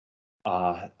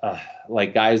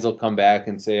like guys will come back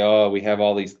and say, oh, we have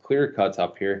all these clear cuts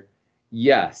up here.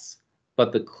 Yes,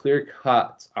 but the clear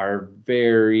cuts are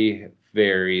very,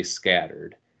 very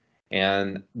scattered.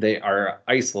 And they are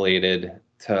isolated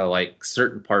to like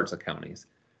certain parts of counties.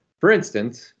 For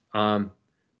instance,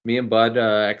 me and Bud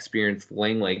experienced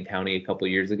Langley County a couple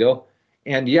years ago,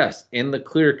 and yes, in the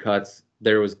clear cuts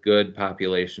there was good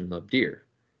population of deer,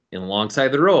 and alongside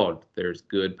the road there's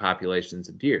good populations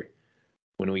of deer.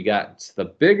 When we got to the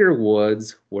bigger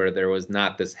woods where there was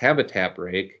not this habitat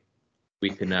break, we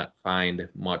could not find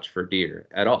much for deer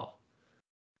at all.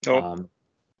 Nope.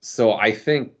 So I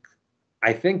think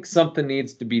something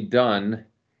needs to be done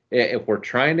if we're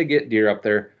trying to get deer up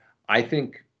there. I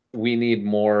think we need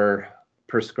more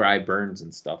prescribed burns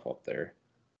and stuff up there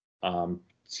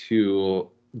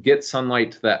to get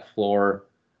sunlight to that floor.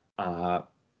 And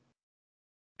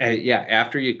yeah,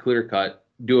 after you clear cut,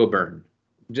 do a burn.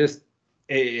 Just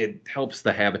it helps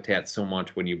the habitat so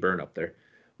much when you burn up there.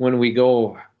 When we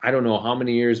go, I don't know how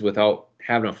many years without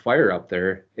having a fire up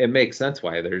there, it makes sense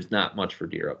why there's not much for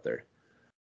deer up there.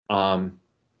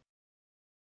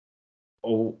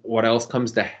 What else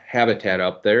comes to habitat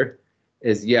up there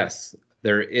is, yes,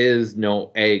 there is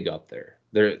no egg up there.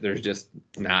 There's just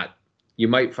not. You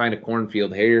might find a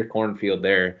cornfield here, cornfield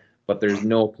there, but there's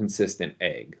no consistent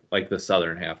egg like the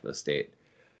southern half of the state.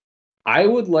 I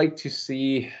would like to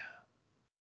see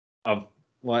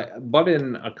but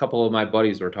in a couple of my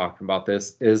buddies were talking about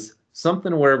this, is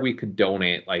something where we could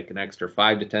donate like an extra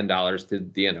 $5 to $10 to the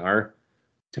DNR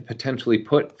to potentially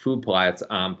put food plots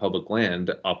on public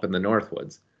land up in the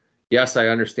Northwoods. Yes, I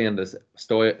understand this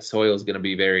soil is going to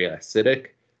be very acidic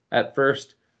at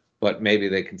first, but maybe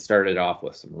they can start it off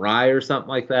with some rye or something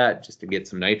like that just to get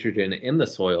some nitrogen in the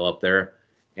soil up there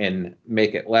and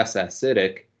make it less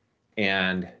acidic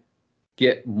and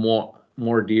get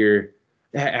more deer,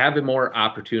 having more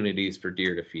opportunities for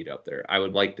deer to feed up there. I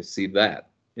would like to see that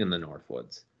in the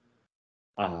Northwoods.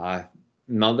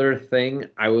 Another thing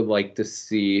I would like to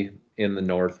see in the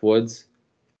Northwoods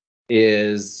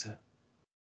is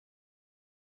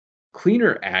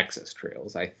cleaner access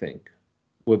trails. I think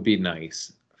would be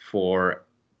nice for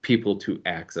people to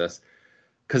access,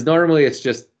 because normally it's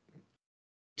just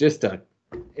a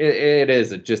it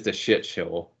is just a shit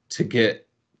show to get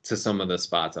to some of the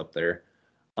spots up there.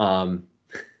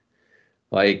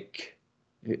 Like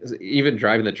even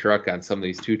driving the truck on some of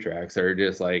these 2 tracks are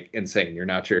just like insane. You're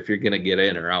not sure if you're going to get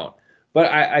in or out. But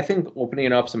I think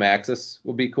opening up some access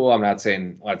would be cool. I'm not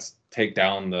saying let's take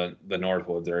down the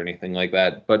Northwoods or anything like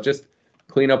that, but just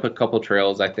clean up a couple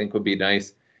trails I think would be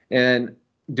nice. And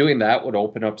doing that would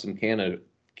open up some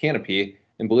canopy.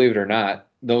 And believe it or not,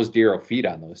 those deer will feed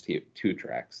on those two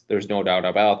tracks. There's no doubt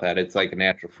about that. It's like a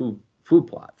natural food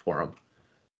plot for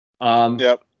them.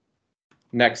 Yep.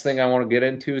 Next thing I want to get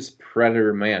into is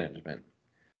predator management.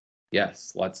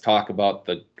 Yes, let's talk about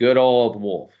the good old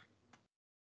wolf.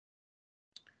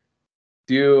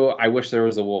 I wish there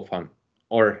was a wolf hunt?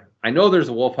 Or I know there's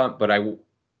a wolf hunt, but I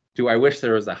wish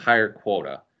there was a higher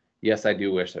quota? Yes, I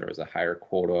do wish there was a higher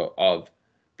quota of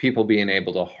people being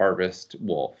able to harvest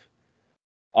wolf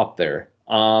up there.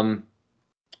 I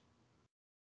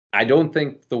don't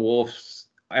think the wolves,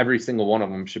 every single one of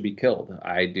them, should be killed.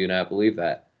 I do not believe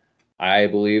that. I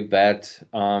believe that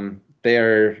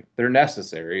they're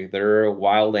necessary. They're a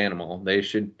wild animal. They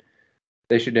should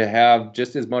have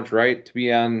just as much right to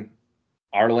be on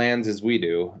our lands as we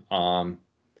do.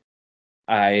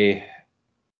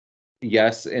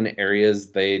 Yes, in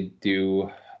areas they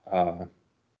do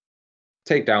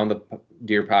take down the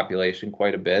deer population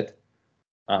quite a bit.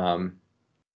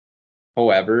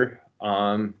 However,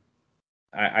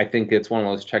 I think it's one of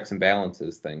those checks and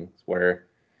balances things where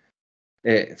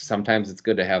sometimes it's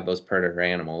good to have those predator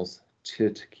animals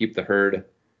to keep the herd.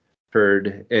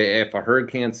 If a herd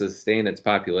can't sustain its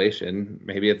population,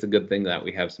 maybe it's a good thing that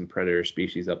we have some predator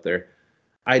species up there.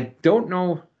 I don't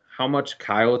know how much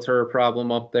coyotes are a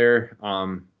problem up there.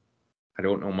 I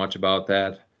don't know much about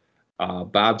that.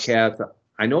 Bobcats,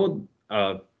 I know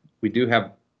we do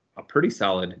have a pretty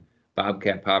solid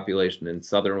bobcat population in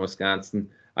southern Wisconsin.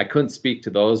 I couldn't speak to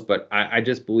those, but I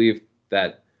just believe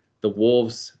that the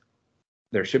wolves,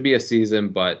 there should be a season,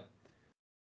 but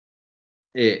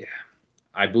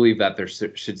I believe that there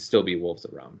should still be wolves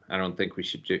around. I don't think we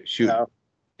should shoot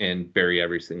and bury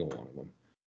every single one of them.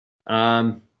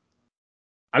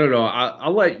 I don't know.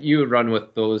 I'll let you run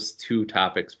with those two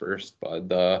topics first, bud.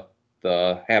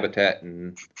 The habitat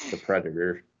and the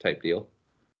predator type deal.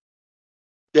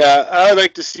 Yeah, I would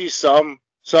like to see some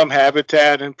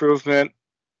habitat improvement,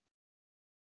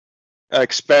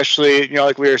 especially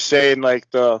like we were saying,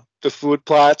 like the food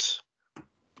plots.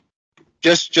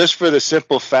 Just for the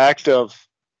simple fact of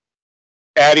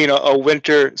adding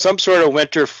some sort of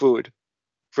winter food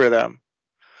for them.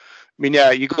 I mean, yeah,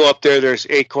 you go up there, there's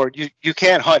acorn. You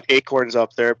can't hunt acorns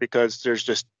up there because there's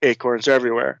just acorns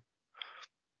everywhere.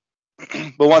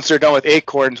 But once they're done with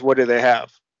acorns, what do they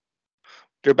have?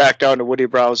 They're back down to woody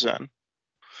browse then.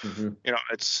 Mm-hmm.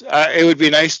 It would be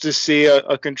nice to see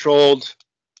a controlled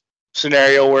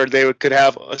scenario where they could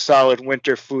have a solid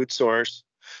winter food source,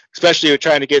 especially with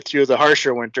trying to get through the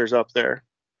harsher winters up there.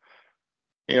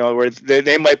 Where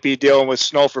they might be dealing with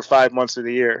snow for 5 months of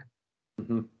the year.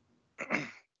 Mm-hmm.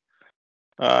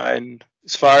 And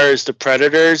as far as the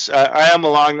predators, I am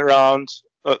along the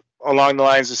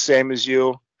lines the same as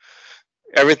you.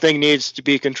 Everything needs to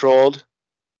be controlled.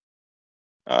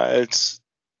 It's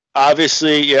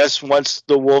obviously, yes, once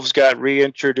the wolves got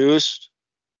reintroduced,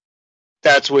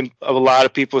 that's when a lot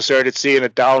of people started seeing a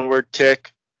downward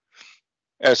tick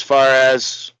as far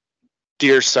as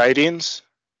deer sightings.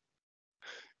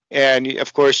 And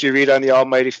of course, you read on the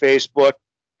almighty Facebook,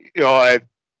 I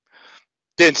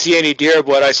didn't see any deer,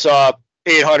 but I saw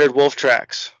 800 wolf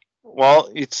tracks. Well,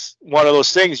 it's one of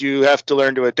those things you have to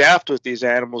learn to adapt with these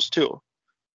animals too.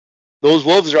 Those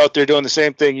wolves are out there doing the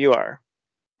same thing you are.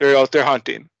 They're out there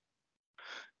hunting.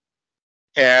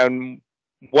 And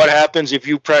what happens if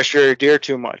you pressure a deer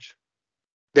too much?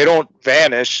 They don't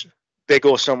vanish, they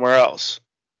go somewhere else.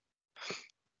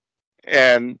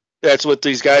 And that's what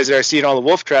these guys that are seeing all the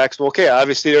wolf tracks. Well, okay,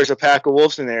 obviously there's a pack of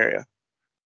wolves in the area.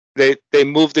 They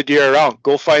move the deer around.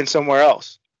 Go find somewhere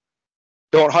else.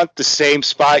 Don't hunt the same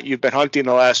spot you've been hunting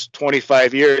the last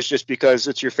 25 years just because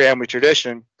it's your family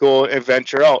tradition. Go and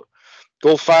venture out.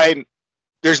 Go find.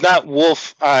 There's not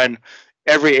wolf on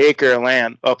every acre of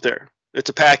land up there.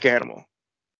 It's a pack animal.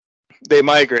 They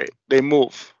migrate. They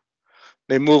move.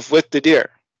 They move with the deer.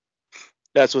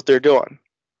 That's what they're doing.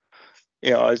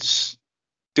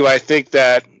 Do I think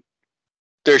that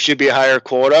there should be a higher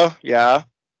quota? Yeah.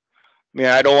 I mean,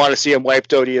 I don't want to see them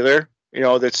wiped out either.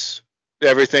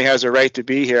 Everything has a right to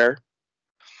be here.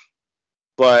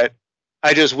 But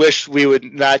I just wish we would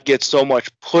not get so much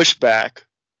pushback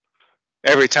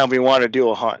every time we want to do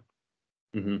a hunt.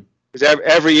 Mm-hmm. Because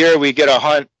every year we get a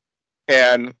hunt,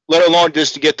 and let alone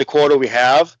just to get the quota we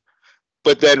have,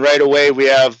 but then right away we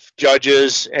have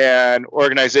judges and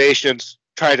organizations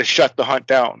trying to shut the hunt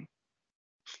down.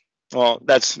 Well,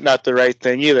 that's not the right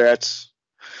thing either.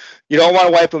 You don't want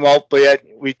to wipe them out, but yet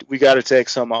we got to take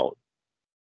some out.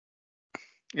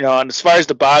 And as far as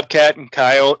the bobcat and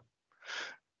coyote,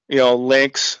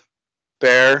 lynx,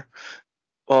 bear,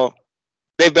 well,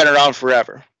 they've been around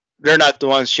forever. They're not the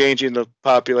ones changing the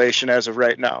population as of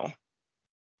right now.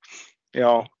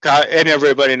 And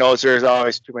everybody knows there's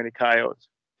always too many coyotes.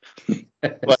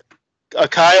 But a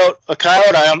coyote,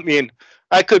 I mean,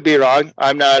 I could be wrong.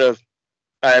 I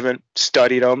haven't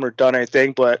studied them or done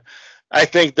anything, but I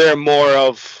think they're more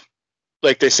of,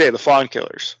 like they say, the fawn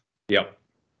killers. Yep.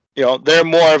 They're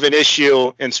more of an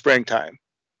issue in springtime.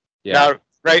 Yeah. Now,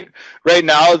 right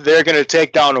now, they're going to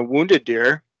take down a wounded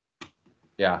deer.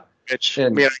 Yeah. Which, I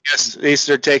guess at least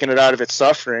they're taking it out of its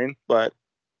suffering, but.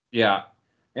 Yeah.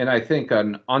 And I think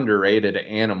an underrated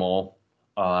animal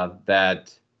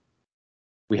that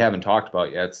we haven't talked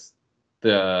about yet is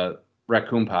the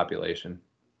raccoon population.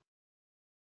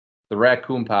 The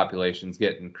raccoon population's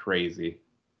getting crazy.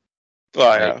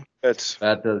 Oh, yeah.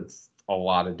 That does a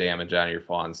lot of damage on your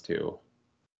fawns, too.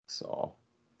 So,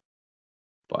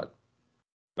 but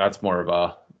that's more of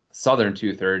a southern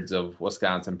 2/3 of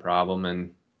Wisconsin problem,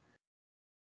 and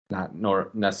not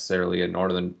necessarily a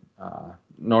northern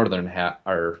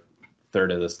or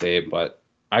third of the state. But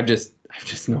I've just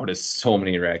noticed so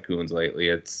many raccoons lately.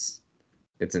 It's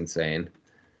insane.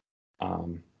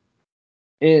 And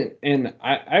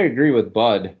I agree with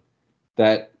Bud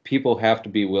that people have to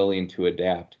be willing to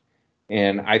adapt,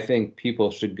 and I think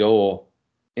people should go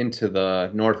into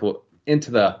the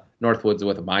Northwoods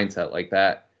with a mindset like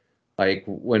that. Like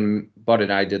when Bud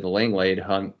and I did the Langlade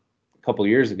hunt a couple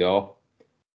years ago,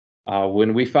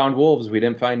 when we found wolves, we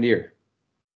didn't find deer.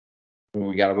 When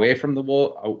we got away from the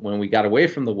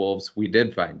wolves, we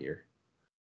did find deer.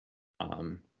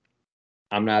 I'm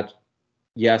not.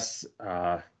 Yes,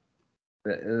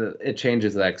 it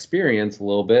changes the experience a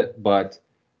little bit, but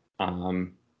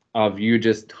of you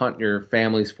just hunt your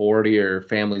family's 40 or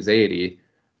family's 80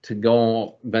 to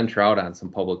go venture out on some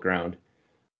public ground.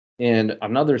 And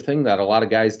another thing that a lot of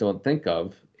guys don't think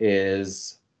of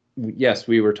is, yes,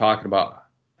 we were talking about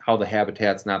how the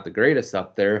habitat's not the greatest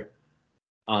up there,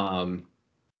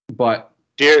 but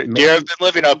deer have been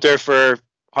living up there for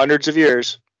hundreds of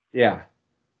years. Yeah,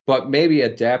 but maybe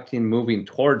moving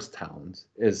towards towns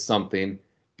is something,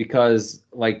 because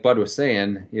like Bud was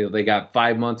saying, they got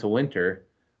 5 months of winter.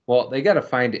 Well, they got to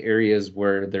find areas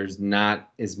where there's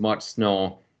not as much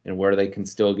snow and where they can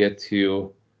still get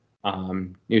to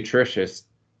nutritious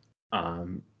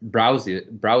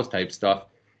browse type stuff.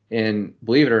 And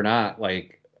believe it or not,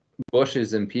 like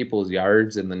bushes in people's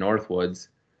yards in the Northwoods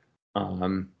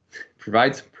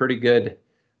provide some pretty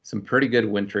good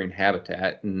wintering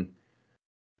habitat. And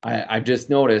I've just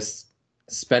noticed,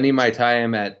 spending my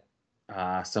time at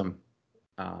some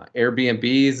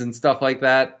Airbnbs and stuff like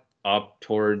that up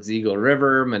towards Eagle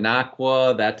River,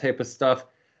 Minocqua, that type of stuff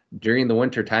during the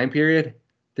winter time period,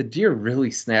 the deer really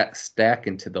stack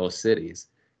into those cities.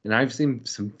 And I've seen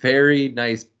some very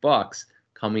nice bucks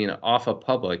coming off of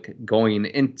public going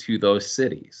into those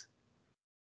cities.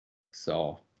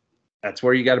 So that's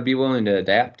where you got to be willing to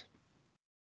adapt.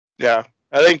 Yeah,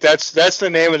 I think that's the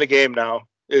name of the game now,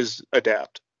 is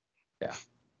adapt. Yeah.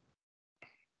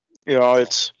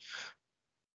 It's,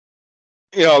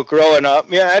 growing up.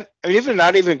 Yeah, even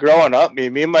not even growing up. Me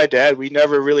and my dad, we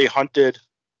never really hunted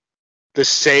the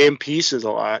same pieces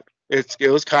a lot. It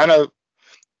was kind of,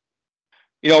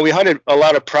 we hunted a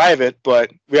lot of private,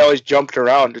 but we always jumped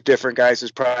around to different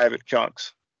guys' private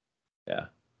chunks. Yeah.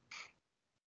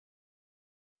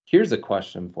 Here's a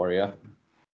question for you.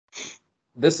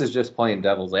 This is just playing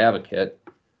devil's advocate.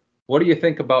 What do you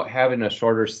think about having a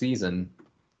shorter season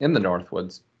in the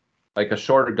Northwoods? Like a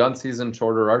shorter gun season,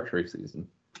 shorter archery season?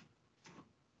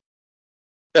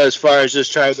 As far as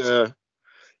just trying to...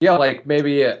 Yeah, like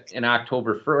maybe an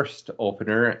October 1st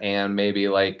opener and maybe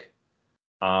like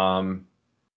December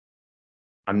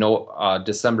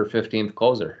 15th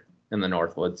closer in the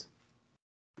Northwoods.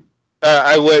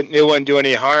 It wouldn't do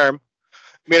any harm.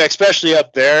 I mean, especially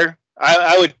up there,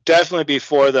 I would definitely be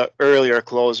for the earlier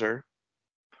closer.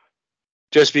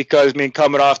 Just because,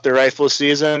 coming off the rifle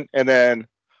season, and then,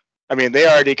 they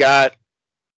already got,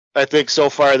 I think so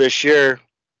far this year,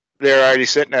 they're already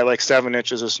sitting at like 7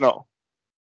 inches of snow.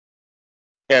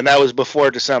 And that was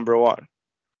before December 1.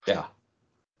 Yeah.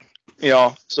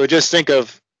 So just think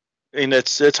of,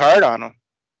 it's hard on them.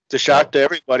 It's a shock to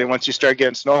everybody once you start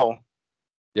getting snow.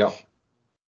 Yeah.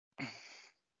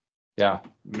 Yeah.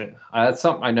 That's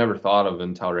something I never thought of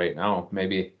until right now.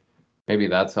 Maybe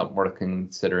that's something worth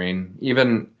considering.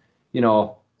 Even,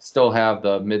 still have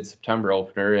the mid-September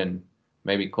opener and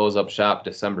maybe close up shop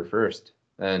December 1st.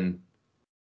 And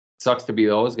sucks to be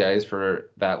those guys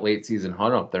for that late season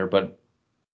hunt up there, but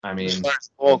as far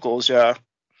as locals, yeah.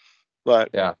 But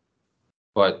Yeah.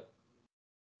 But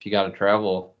if you got to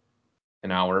travel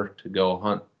an hour to go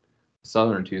hunt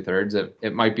southern 2/3,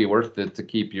 it might be worth it to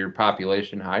keep your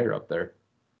population higher up there.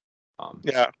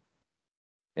 yeah,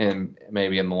 And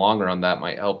maybe in the long run, that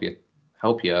might help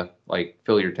you like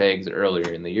fill your tags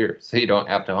earlier in the year so you don't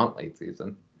have to hunt late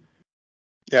season.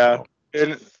 yeah. So,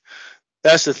 And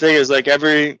that's the thing is like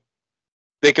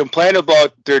they complain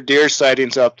about their deer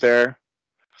sightings up there,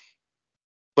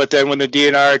 but then when the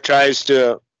DNR tries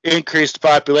to increase the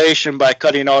population by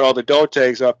cutting out all the doe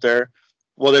tags up there,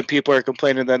 well, then people are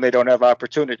complaining then they don't have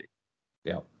opportunity.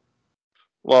 yeah.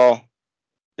 Well,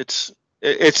 it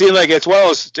seems like it's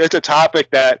it's a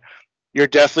topic that you're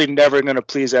definitely never going to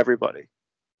please everybody.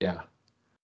 Yeah.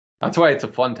 That's why it's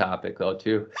a fun topic though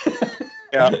too.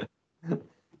 Yeah.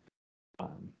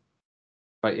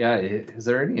 But yeah, is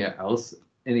there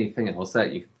anything else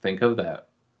that you can think of that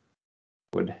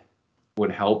would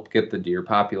help get the deer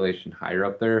population higher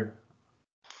up there?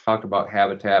 Talked about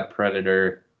habitat,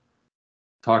 predator,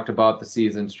 talked about the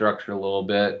season structure a little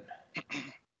bit.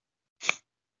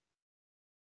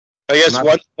 I guess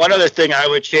one other thing I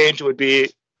would change would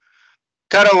be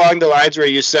kind of along the lines where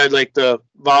you said like the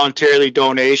voluntarily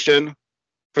donation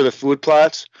for the food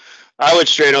plots. I would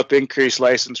straight up increase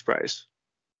license price.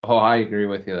 Oh, I agree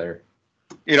with you there.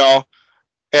 You know,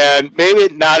 and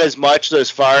maybe not as much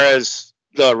as far as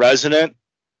the resident.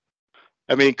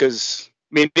 I mean, because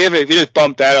if you just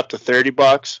bump that up to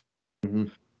 $30, Mm-hmm.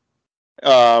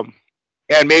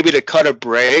 And maybe to cut a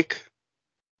break,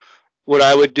 what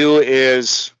I would do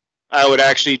is I would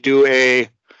actually do a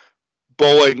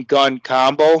bow and gun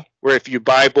combo where if you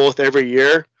buy both every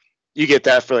year, you get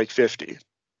that for like 50.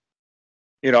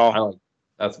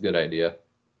 That's a good idea.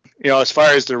 As far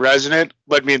as the resident,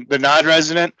 but I mean the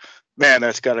non-resident, man,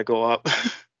 that's got to go up.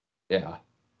 Yeah.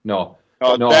 No.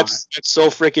 That's so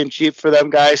freaking cheap for them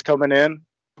guys coming in.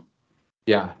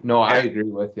 Yeah. No, I agree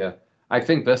with you. I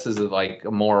think this is like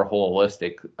a more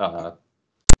holistic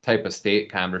type of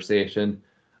state conversation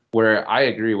where I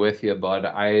agree with you, bud.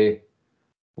 I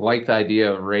like the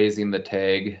idea of raising the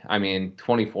tag. I mean,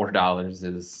 $24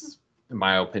 is, in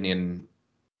my opinion,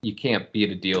 you can't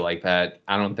beat a deal like that.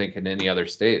 I don't think in any other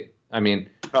state. I mean,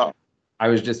 I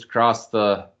was just across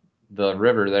the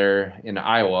river there in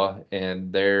Iowa,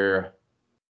 and their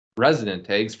resident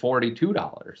tag's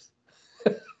 $42.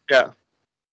 Yeah.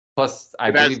 Plus,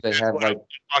 I believe they have like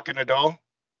fucking a doe.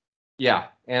 Yeah,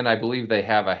 and I believe they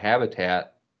have a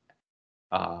habitat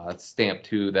stamp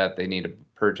too that they need to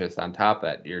purchase on top of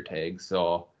that deer tag.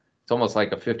 So it's almost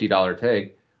like a $50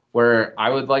 tag. Where I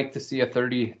would like to see a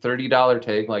 $30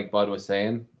 tag, like Bud was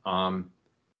saying. And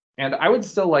I would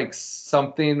still like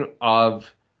something of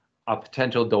a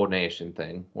potential donation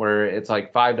thing where it's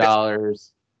like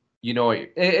 $5.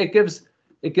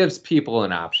 It gives people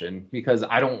an option because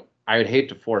I would hate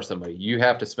to force somebody. You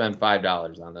have to spend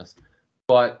 $5 on this.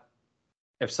 But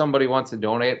if somebody wants to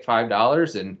donate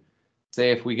 $5 and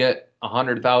say if we get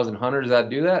 100,000 hunters that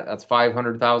do that, that's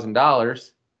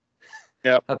 $500,000.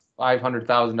 Yeah, that's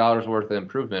 $500,000 worth of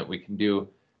improvement we can do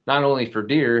not only for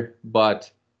deer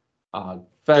but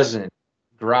pheasant,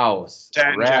 grouse,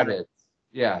 rabbits,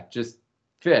 yeah, just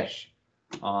fish.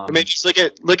 I mean, just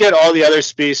look at all the other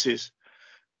species.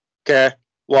 Okay,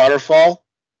 waterfowl,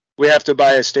 we have to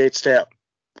buy a state stamp.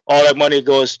 All that money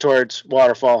goes towards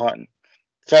waterfowl hunting.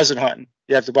 Pheasant hunting,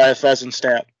 you have to buy a pheasant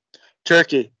stamp.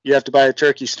 Turkey, you have to buy a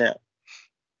turkey stamp.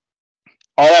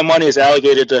 All that money is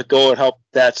allocated to go and help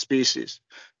that species.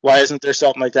 Why isn't there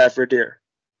something like that for deer?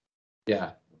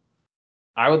 Yeah,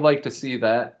 I would like to see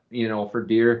that, for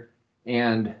deer.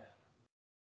 And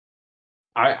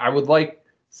I would like,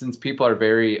 since people are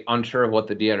very unsure of what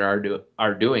the DNR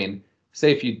are doing,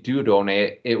 say if you do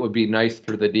donate, it would be nice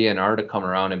for the DNR to come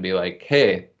around and be like,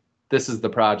 hey, this is the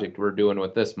project we're doing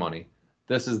with this money.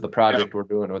 This is the project we're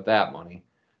doing with that money.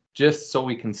 Just so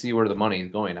we can see where the money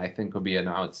is going, I think would be an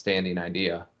outstanding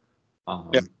idea.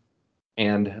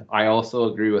 And I also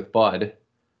agree with Bud.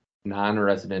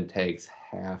 Non-resident tags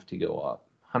have to go up.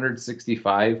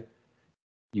 165,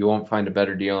 you won't find a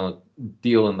better deal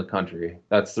in the country.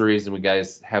 That's the reason we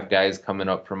have guys coming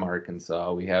up from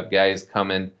Arkansas. We have guys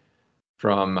coming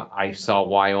from, I saw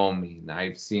Wyoming.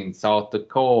 I've seen South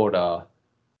Dakota,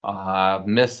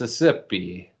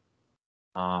 Mississippi,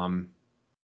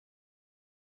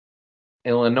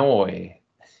 Illinois.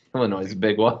 Illinois is a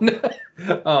big one.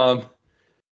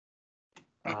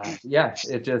 Yeah,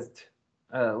 it just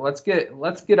let's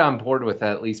get on board with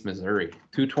at least Missouri.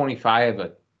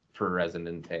 225 for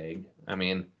resident tag. I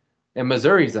mean, and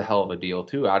Missouri's a hell of a deal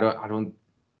too. I don't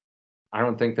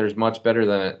think there's much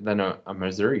better than a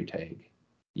Missouri tag,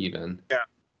 even. Yeah,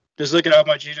 Just look at how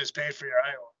much you just paid for your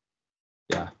Iowa.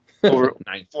 Yeah. Over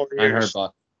 4 900 years.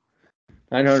 bucks.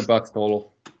 $900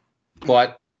 total.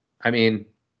 But I mean,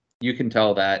 you can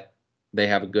tell that they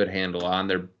have a good handle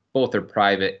on both their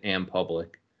private and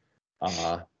public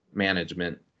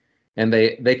management. And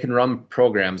they can run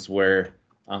programs where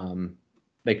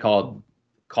they call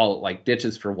it like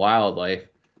ditches for wildlife,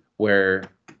 where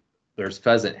there's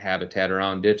pheasant habitat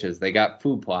around ditches. They got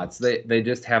food plots. They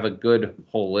just have a good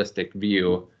holistic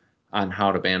view on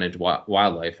how to manage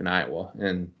wildlife in Iowa.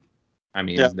 And I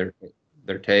mean,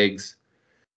 their tags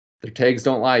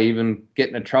don't lie. Even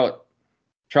getting a trout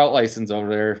license over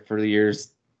there for the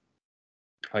years,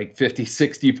 like 50,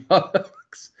 60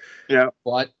 bucks. Yeah.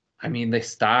 But I mean, they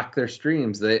stock their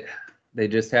streams. They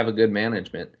just have a good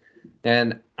management.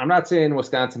 And I'm not saying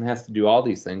Wisconsin has to do all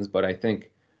these things, but I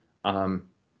think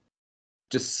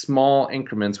just small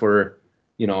increments where,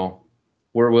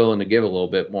 we're willing to give a little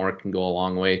bit more can go a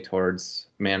long way towards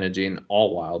managing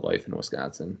all wildlife in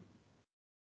Wisconsin.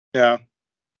 Yeah.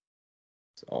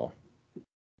 So,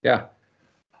 yeah.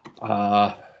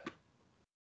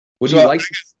 Would you like?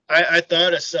 I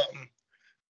thought of something.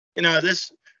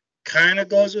 This kind of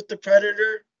goes with the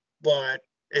predator, but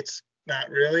it's not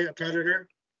really a predator.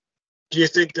 Do you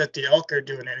think that the elk are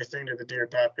doing anything to the deer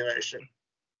population?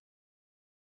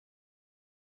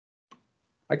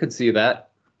 I could see that.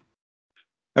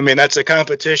 I mean, that's a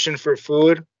competition for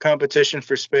food, competition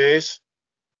for space.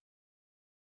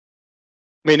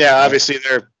 I mean, yeah, obviously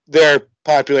their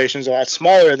population's a lot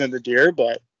smaller than the deer,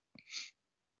 but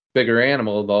bigger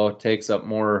animal though takes up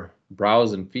more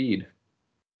browse and feed.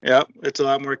 Yeah, it's a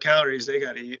lot more calories they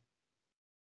got to eat.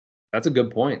 That's a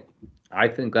good point. I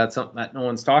think that's something that no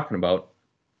one's talking about.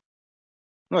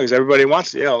 No, because everybody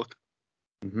wants the elk.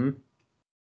 Mm-hmm.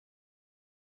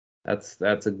 That's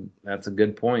a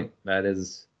good point. That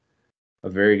is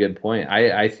a very good point.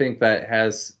 I think that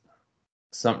has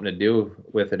something to do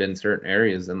with it in certain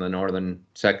areas in the northern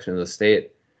section of the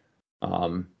state.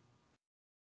 That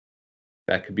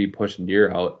could be pushing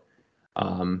deer out.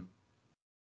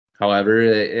 However,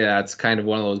 it's kind of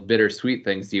one of those bittersweet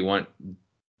things. Do you want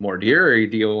more deer or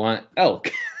do you want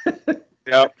elk?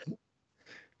 Yep.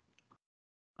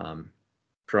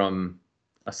 From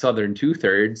a southern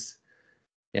 2/3,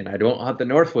 and I don't hunt the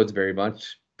Northwoods very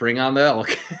much. Bring on the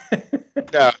elk.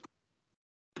 Yeah.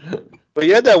 But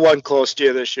you had that one close to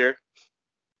you this year.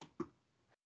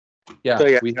 Yeah, so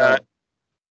we had.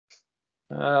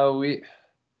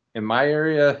 In my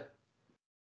area,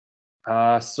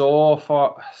 so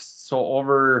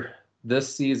over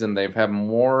this season, they've had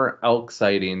more elk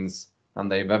sightings than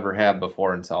they've ever had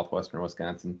before in southwestern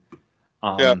Wisconsin.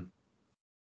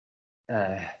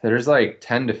 There's like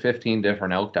 10 to 15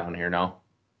 different elk down here now.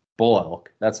 Bull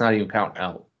elk. That's not even counting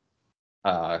elk.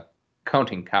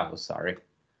 Counting cows, sorry.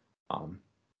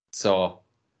 So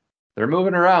they're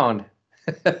moving around.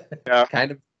 Yeah.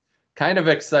 Kind of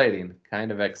exciting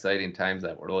times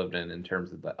that we're living in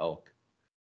terms of the elk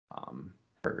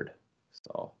herd.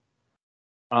 So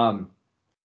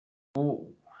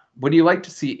would you like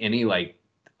to see any like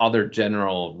other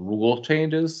general rule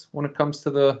changes when it comes to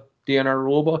the DNR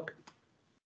rule book?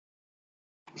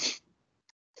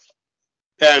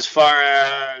 As far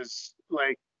as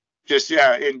like just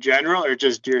in general or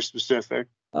just deer specific?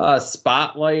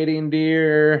 Spotlighting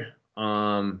deer.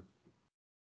 I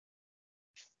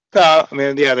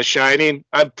mean, the shining.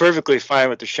 I'm perfectly fine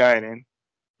with the shining.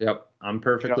 Yep, I'm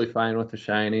perfectly fine with the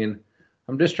shining.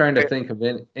 I'm just trying to think of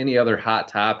any other hot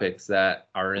topics that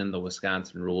are in the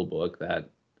Wisconsin rule book that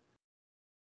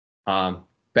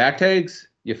back tags,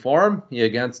 you for them, you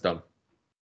against them?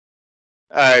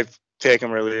 I take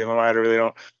them or leave them. I really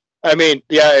don't. I mean,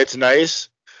 yeah, it's nice.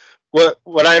 What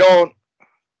was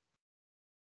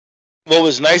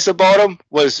nice about them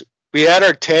was we had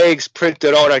our tags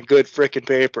printed out on good freaking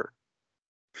paper.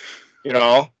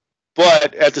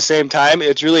 But at the same time,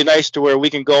 it's really nice to where we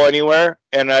can go anywhere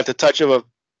and at the touch of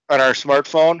on our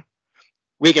smartphone,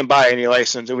 we can buy any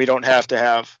license and we don't have to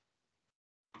have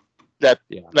that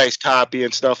nice copy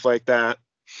and stuff like that.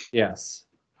 Yes.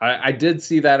 I did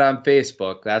see that on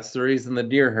Facebook. That's the reason the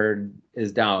deer herd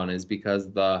is down, is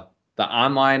because the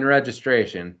online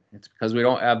registration. It's because we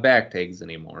don't have back tags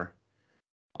anymore.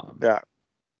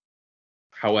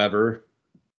 However,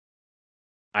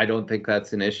 I don't think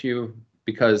that's an issue,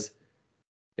 because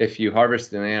if you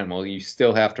harvest an animal, you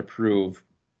still have to prove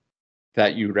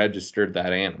that you registered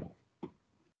that animal.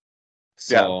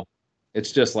 So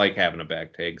it's just like having a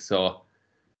back tag. So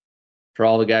for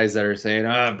all the guys that are saying,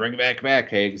 bring back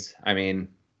tags, I mean,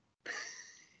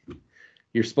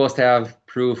 you're supposed to have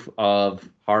proof of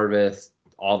harvest,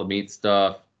 all the meat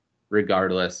stuff,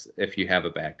 regardless if you have a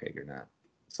back tag or not.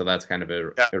 So that's kind of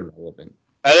irrelevant.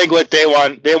 I think what they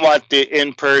want the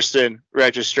in-person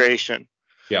registration.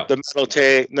 Yeah. The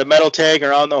metal tag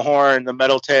around the horn, the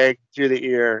metal tag through the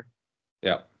ear.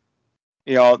 Yeah.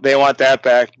 You know, they want that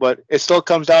back, but it still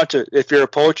comes down to if you're a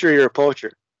poacher, you're a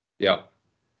poacher. Yeah.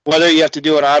 Whether you have to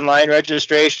do an online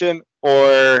registration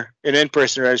or an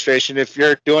in-person registration, if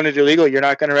you're doing it illegal, you're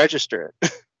not going to register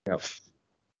it. Yep.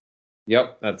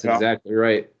 Yep, that's exactly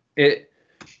right.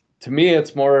 To me,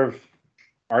 it's more of,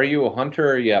 are you a hunter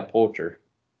or are you a poacher?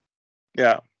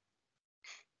 Yeah.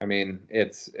 I mean,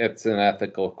 it's an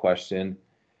ethical question,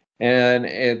 and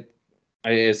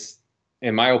it's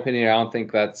in my opinion, I don't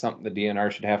think that's something the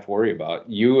DNR should have to worry about.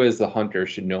 You as the hunter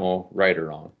should know right or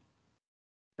wrong.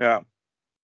 Yeah.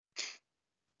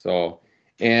 So,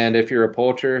 and if you're a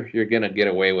poacher, you're gonna get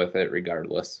away with it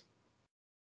regardless.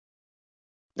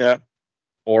 Yeah.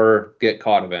 Or get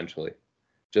caught eventually,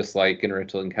 just like in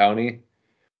Richland County,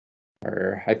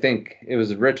 or I think it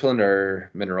was Richland or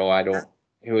Monroe.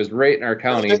 It was right in our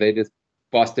county. They just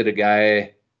busted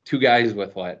two guys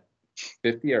with what,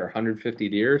 50 or 150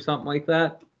 deer or something like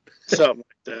that. Something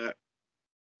like that.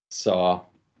 So,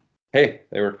 hey,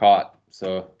 they were caught.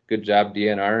 So good job,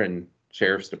 DNR and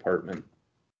Sheriff's Department.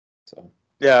 So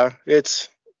yeah, it's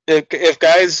if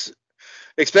guys,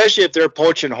 especially if they're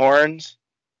poaching horns,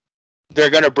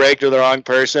 they're gonna break to the wrong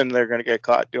person. They're gonna get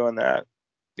caught doing that.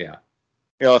 Yeah.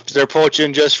 You know, if they're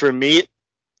poaching just for meat,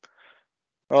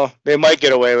 well, they might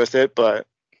get away with it, but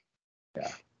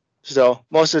yeah. So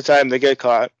most of the time they get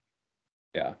caught.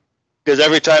 Yeah. Because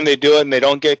every time they do it and they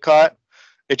don't get caught,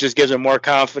 it just gives them more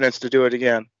confidence to do it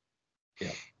again.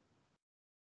 Yeah.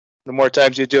 The more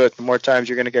times you do it, the more times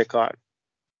you're going to get caught.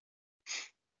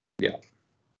 Yeah.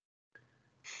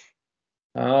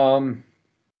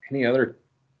 Any other?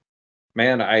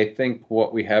 Man, I think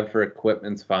what we have for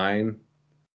equipment's fine.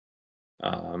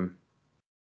 I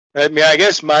mean, I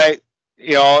guess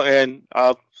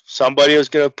somebody was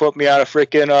going to put me on a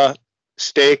freaking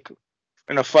stake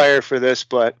in a fire for this,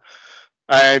 but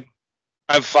I'm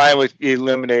fine with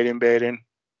eliminating baiting.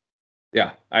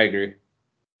 Yeah, I agree.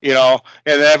 You know,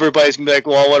 and everybody's gonna be like,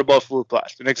 well, what about food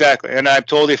plots? And exactly. And I'm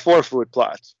totally for food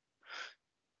plots.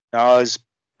 Now, is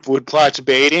food plots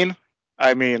baiting?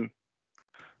 I mean,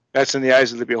 that's in the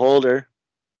eyes of the beholder.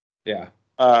 Yeah.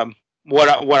 What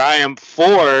I am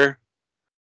for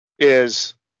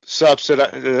is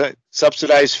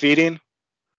subsidized feeding.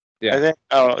 Yeah. I think,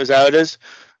 I don't know, is that what it is?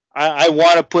 I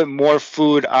want to put more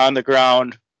food on the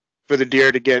ground for the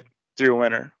deer to get through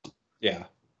winter. Yeah.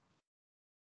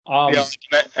 And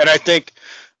I think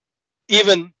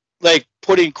even like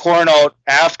putting corn out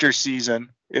after season,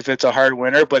 if it's a hard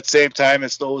winter, but same time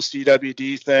it's the whole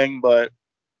CWD thing. But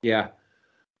yeah,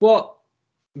 well,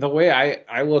 the way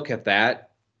I look at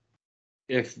that,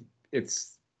 if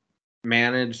it's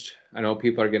managed, I know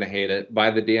people are going to hate it,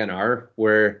 by the DNR,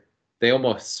 where they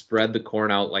almost spread the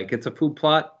corn out like it's a food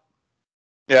plot.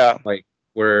 Yeah, like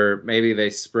where maybe they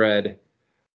spread.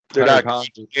 They're not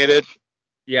complicated.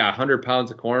 Yeah, 100 pounds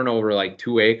of corn over like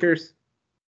 2 acres.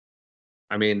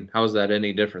 I mean, how is that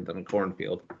any different than a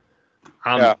cornfield?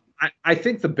 Yeah. I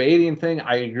think the baiting thing,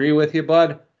 I agree with you,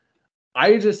 bud.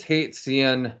 I just hate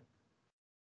seeing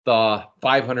the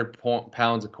 500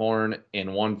 pounds of corn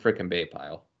in one freaking bait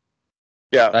pile.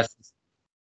 Yeah.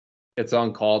 It's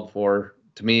uncalled for.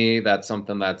 To me, that's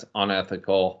something that's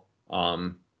unethical.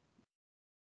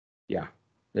 Yeah,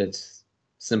 it's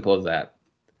simple as that.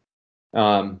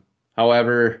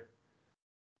 However,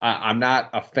 I'm not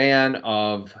a fan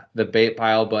of the bait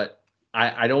pile, but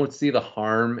I don't see the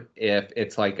harm if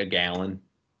it's like a gallon.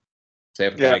 Say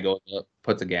if a guy goes up,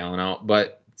 puts a gallon out,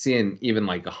 but seeing even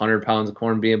like 100 pounds of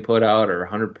corn being put out, or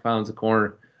 100 pounds of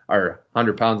corn, or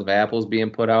 100 pounds of apples being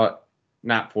put out,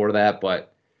 not for that,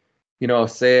 but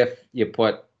say if you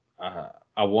put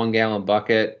a 1 gallon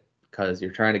bucket because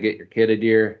you're trying to get your kid a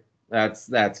deer, that's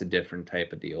a different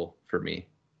type of deal for me.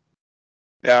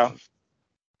 Yeah.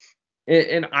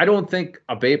 And I don't think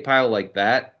a bait pile like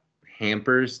that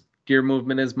hampers deer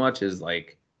movement as much as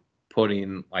like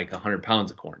putting like 100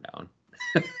 pounds of corn down.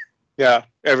 Yeah,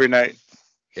 every night.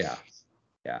 Yeah.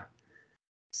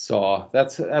 So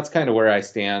that's kind of where I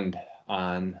stand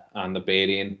on the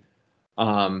baiting.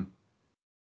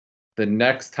 The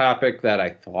next topic that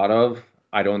I thought of,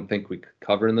 I don't think we could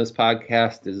cover in this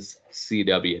podcast, is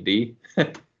CWD.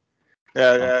 Yeah,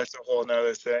 that's a whole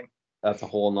nother thing. That's a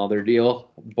whole nother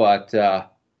deal. But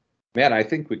man, I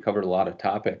think we covered a lot of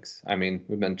topics. I mean,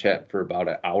 we've been chatting for about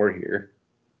an hour here.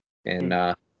 And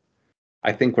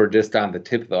I think we're just on the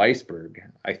tip of the iceberg.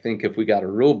 I think if we got a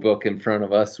rule book in front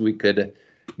of us, we could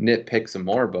nitpick some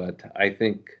more. But I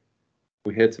think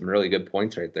we hit some really good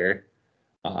points right there.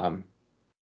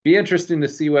 Be interesting to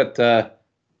see what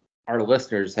our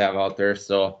listeners have out there.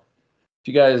 So if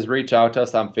you guys reach out to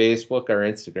us on Facebook or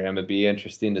Instagram, it'd be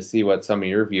interesting to see what some of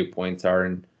your viewpoints are,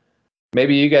 and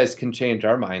maybe you guys can change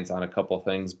our minds on a couple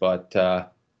things. But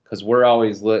because we're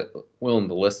always willing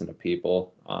to listen to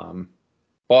people.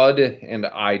 Bud and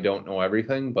I don't know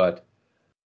everything, but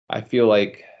I feel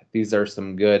like these are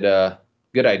some good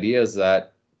ideas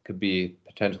that could be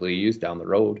potentially used down the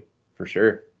road for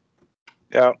sure.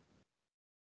 Yeah.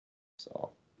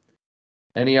 So,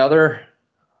 any other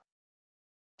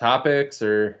topics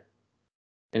or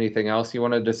anything else you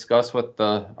want to discuss with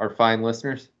our fine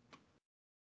listeners?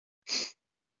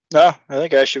 No, I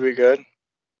think I should be good. At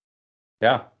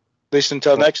Yeah. least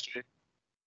until next week.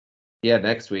 Yeah,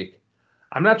 next week.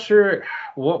 I'm not sure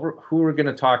who we're going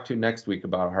to talk to next week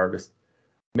about harvest.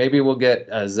 Maybe we'll get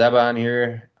Zeb on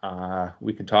here.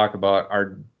 We can talk about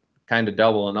our kind of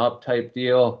doubling up type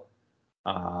deal.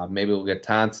 Maybe we'll get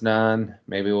Thompson on.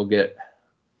 Maybe we'll get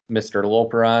Mr.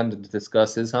 Loper on to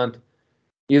discuss his hunt.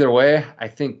 Either way, I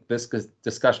think this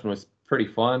discussion was pretty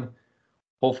fun.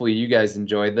 Hopefully you guys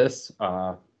enjoyed this,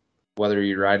 whether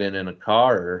you're riding in a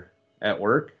car or at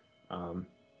work.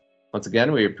 Once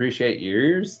again, we appreciate your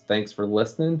ears. Thanks for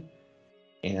listening,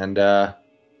 and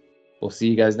we'll see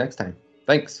you guys next time.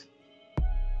 Thanks.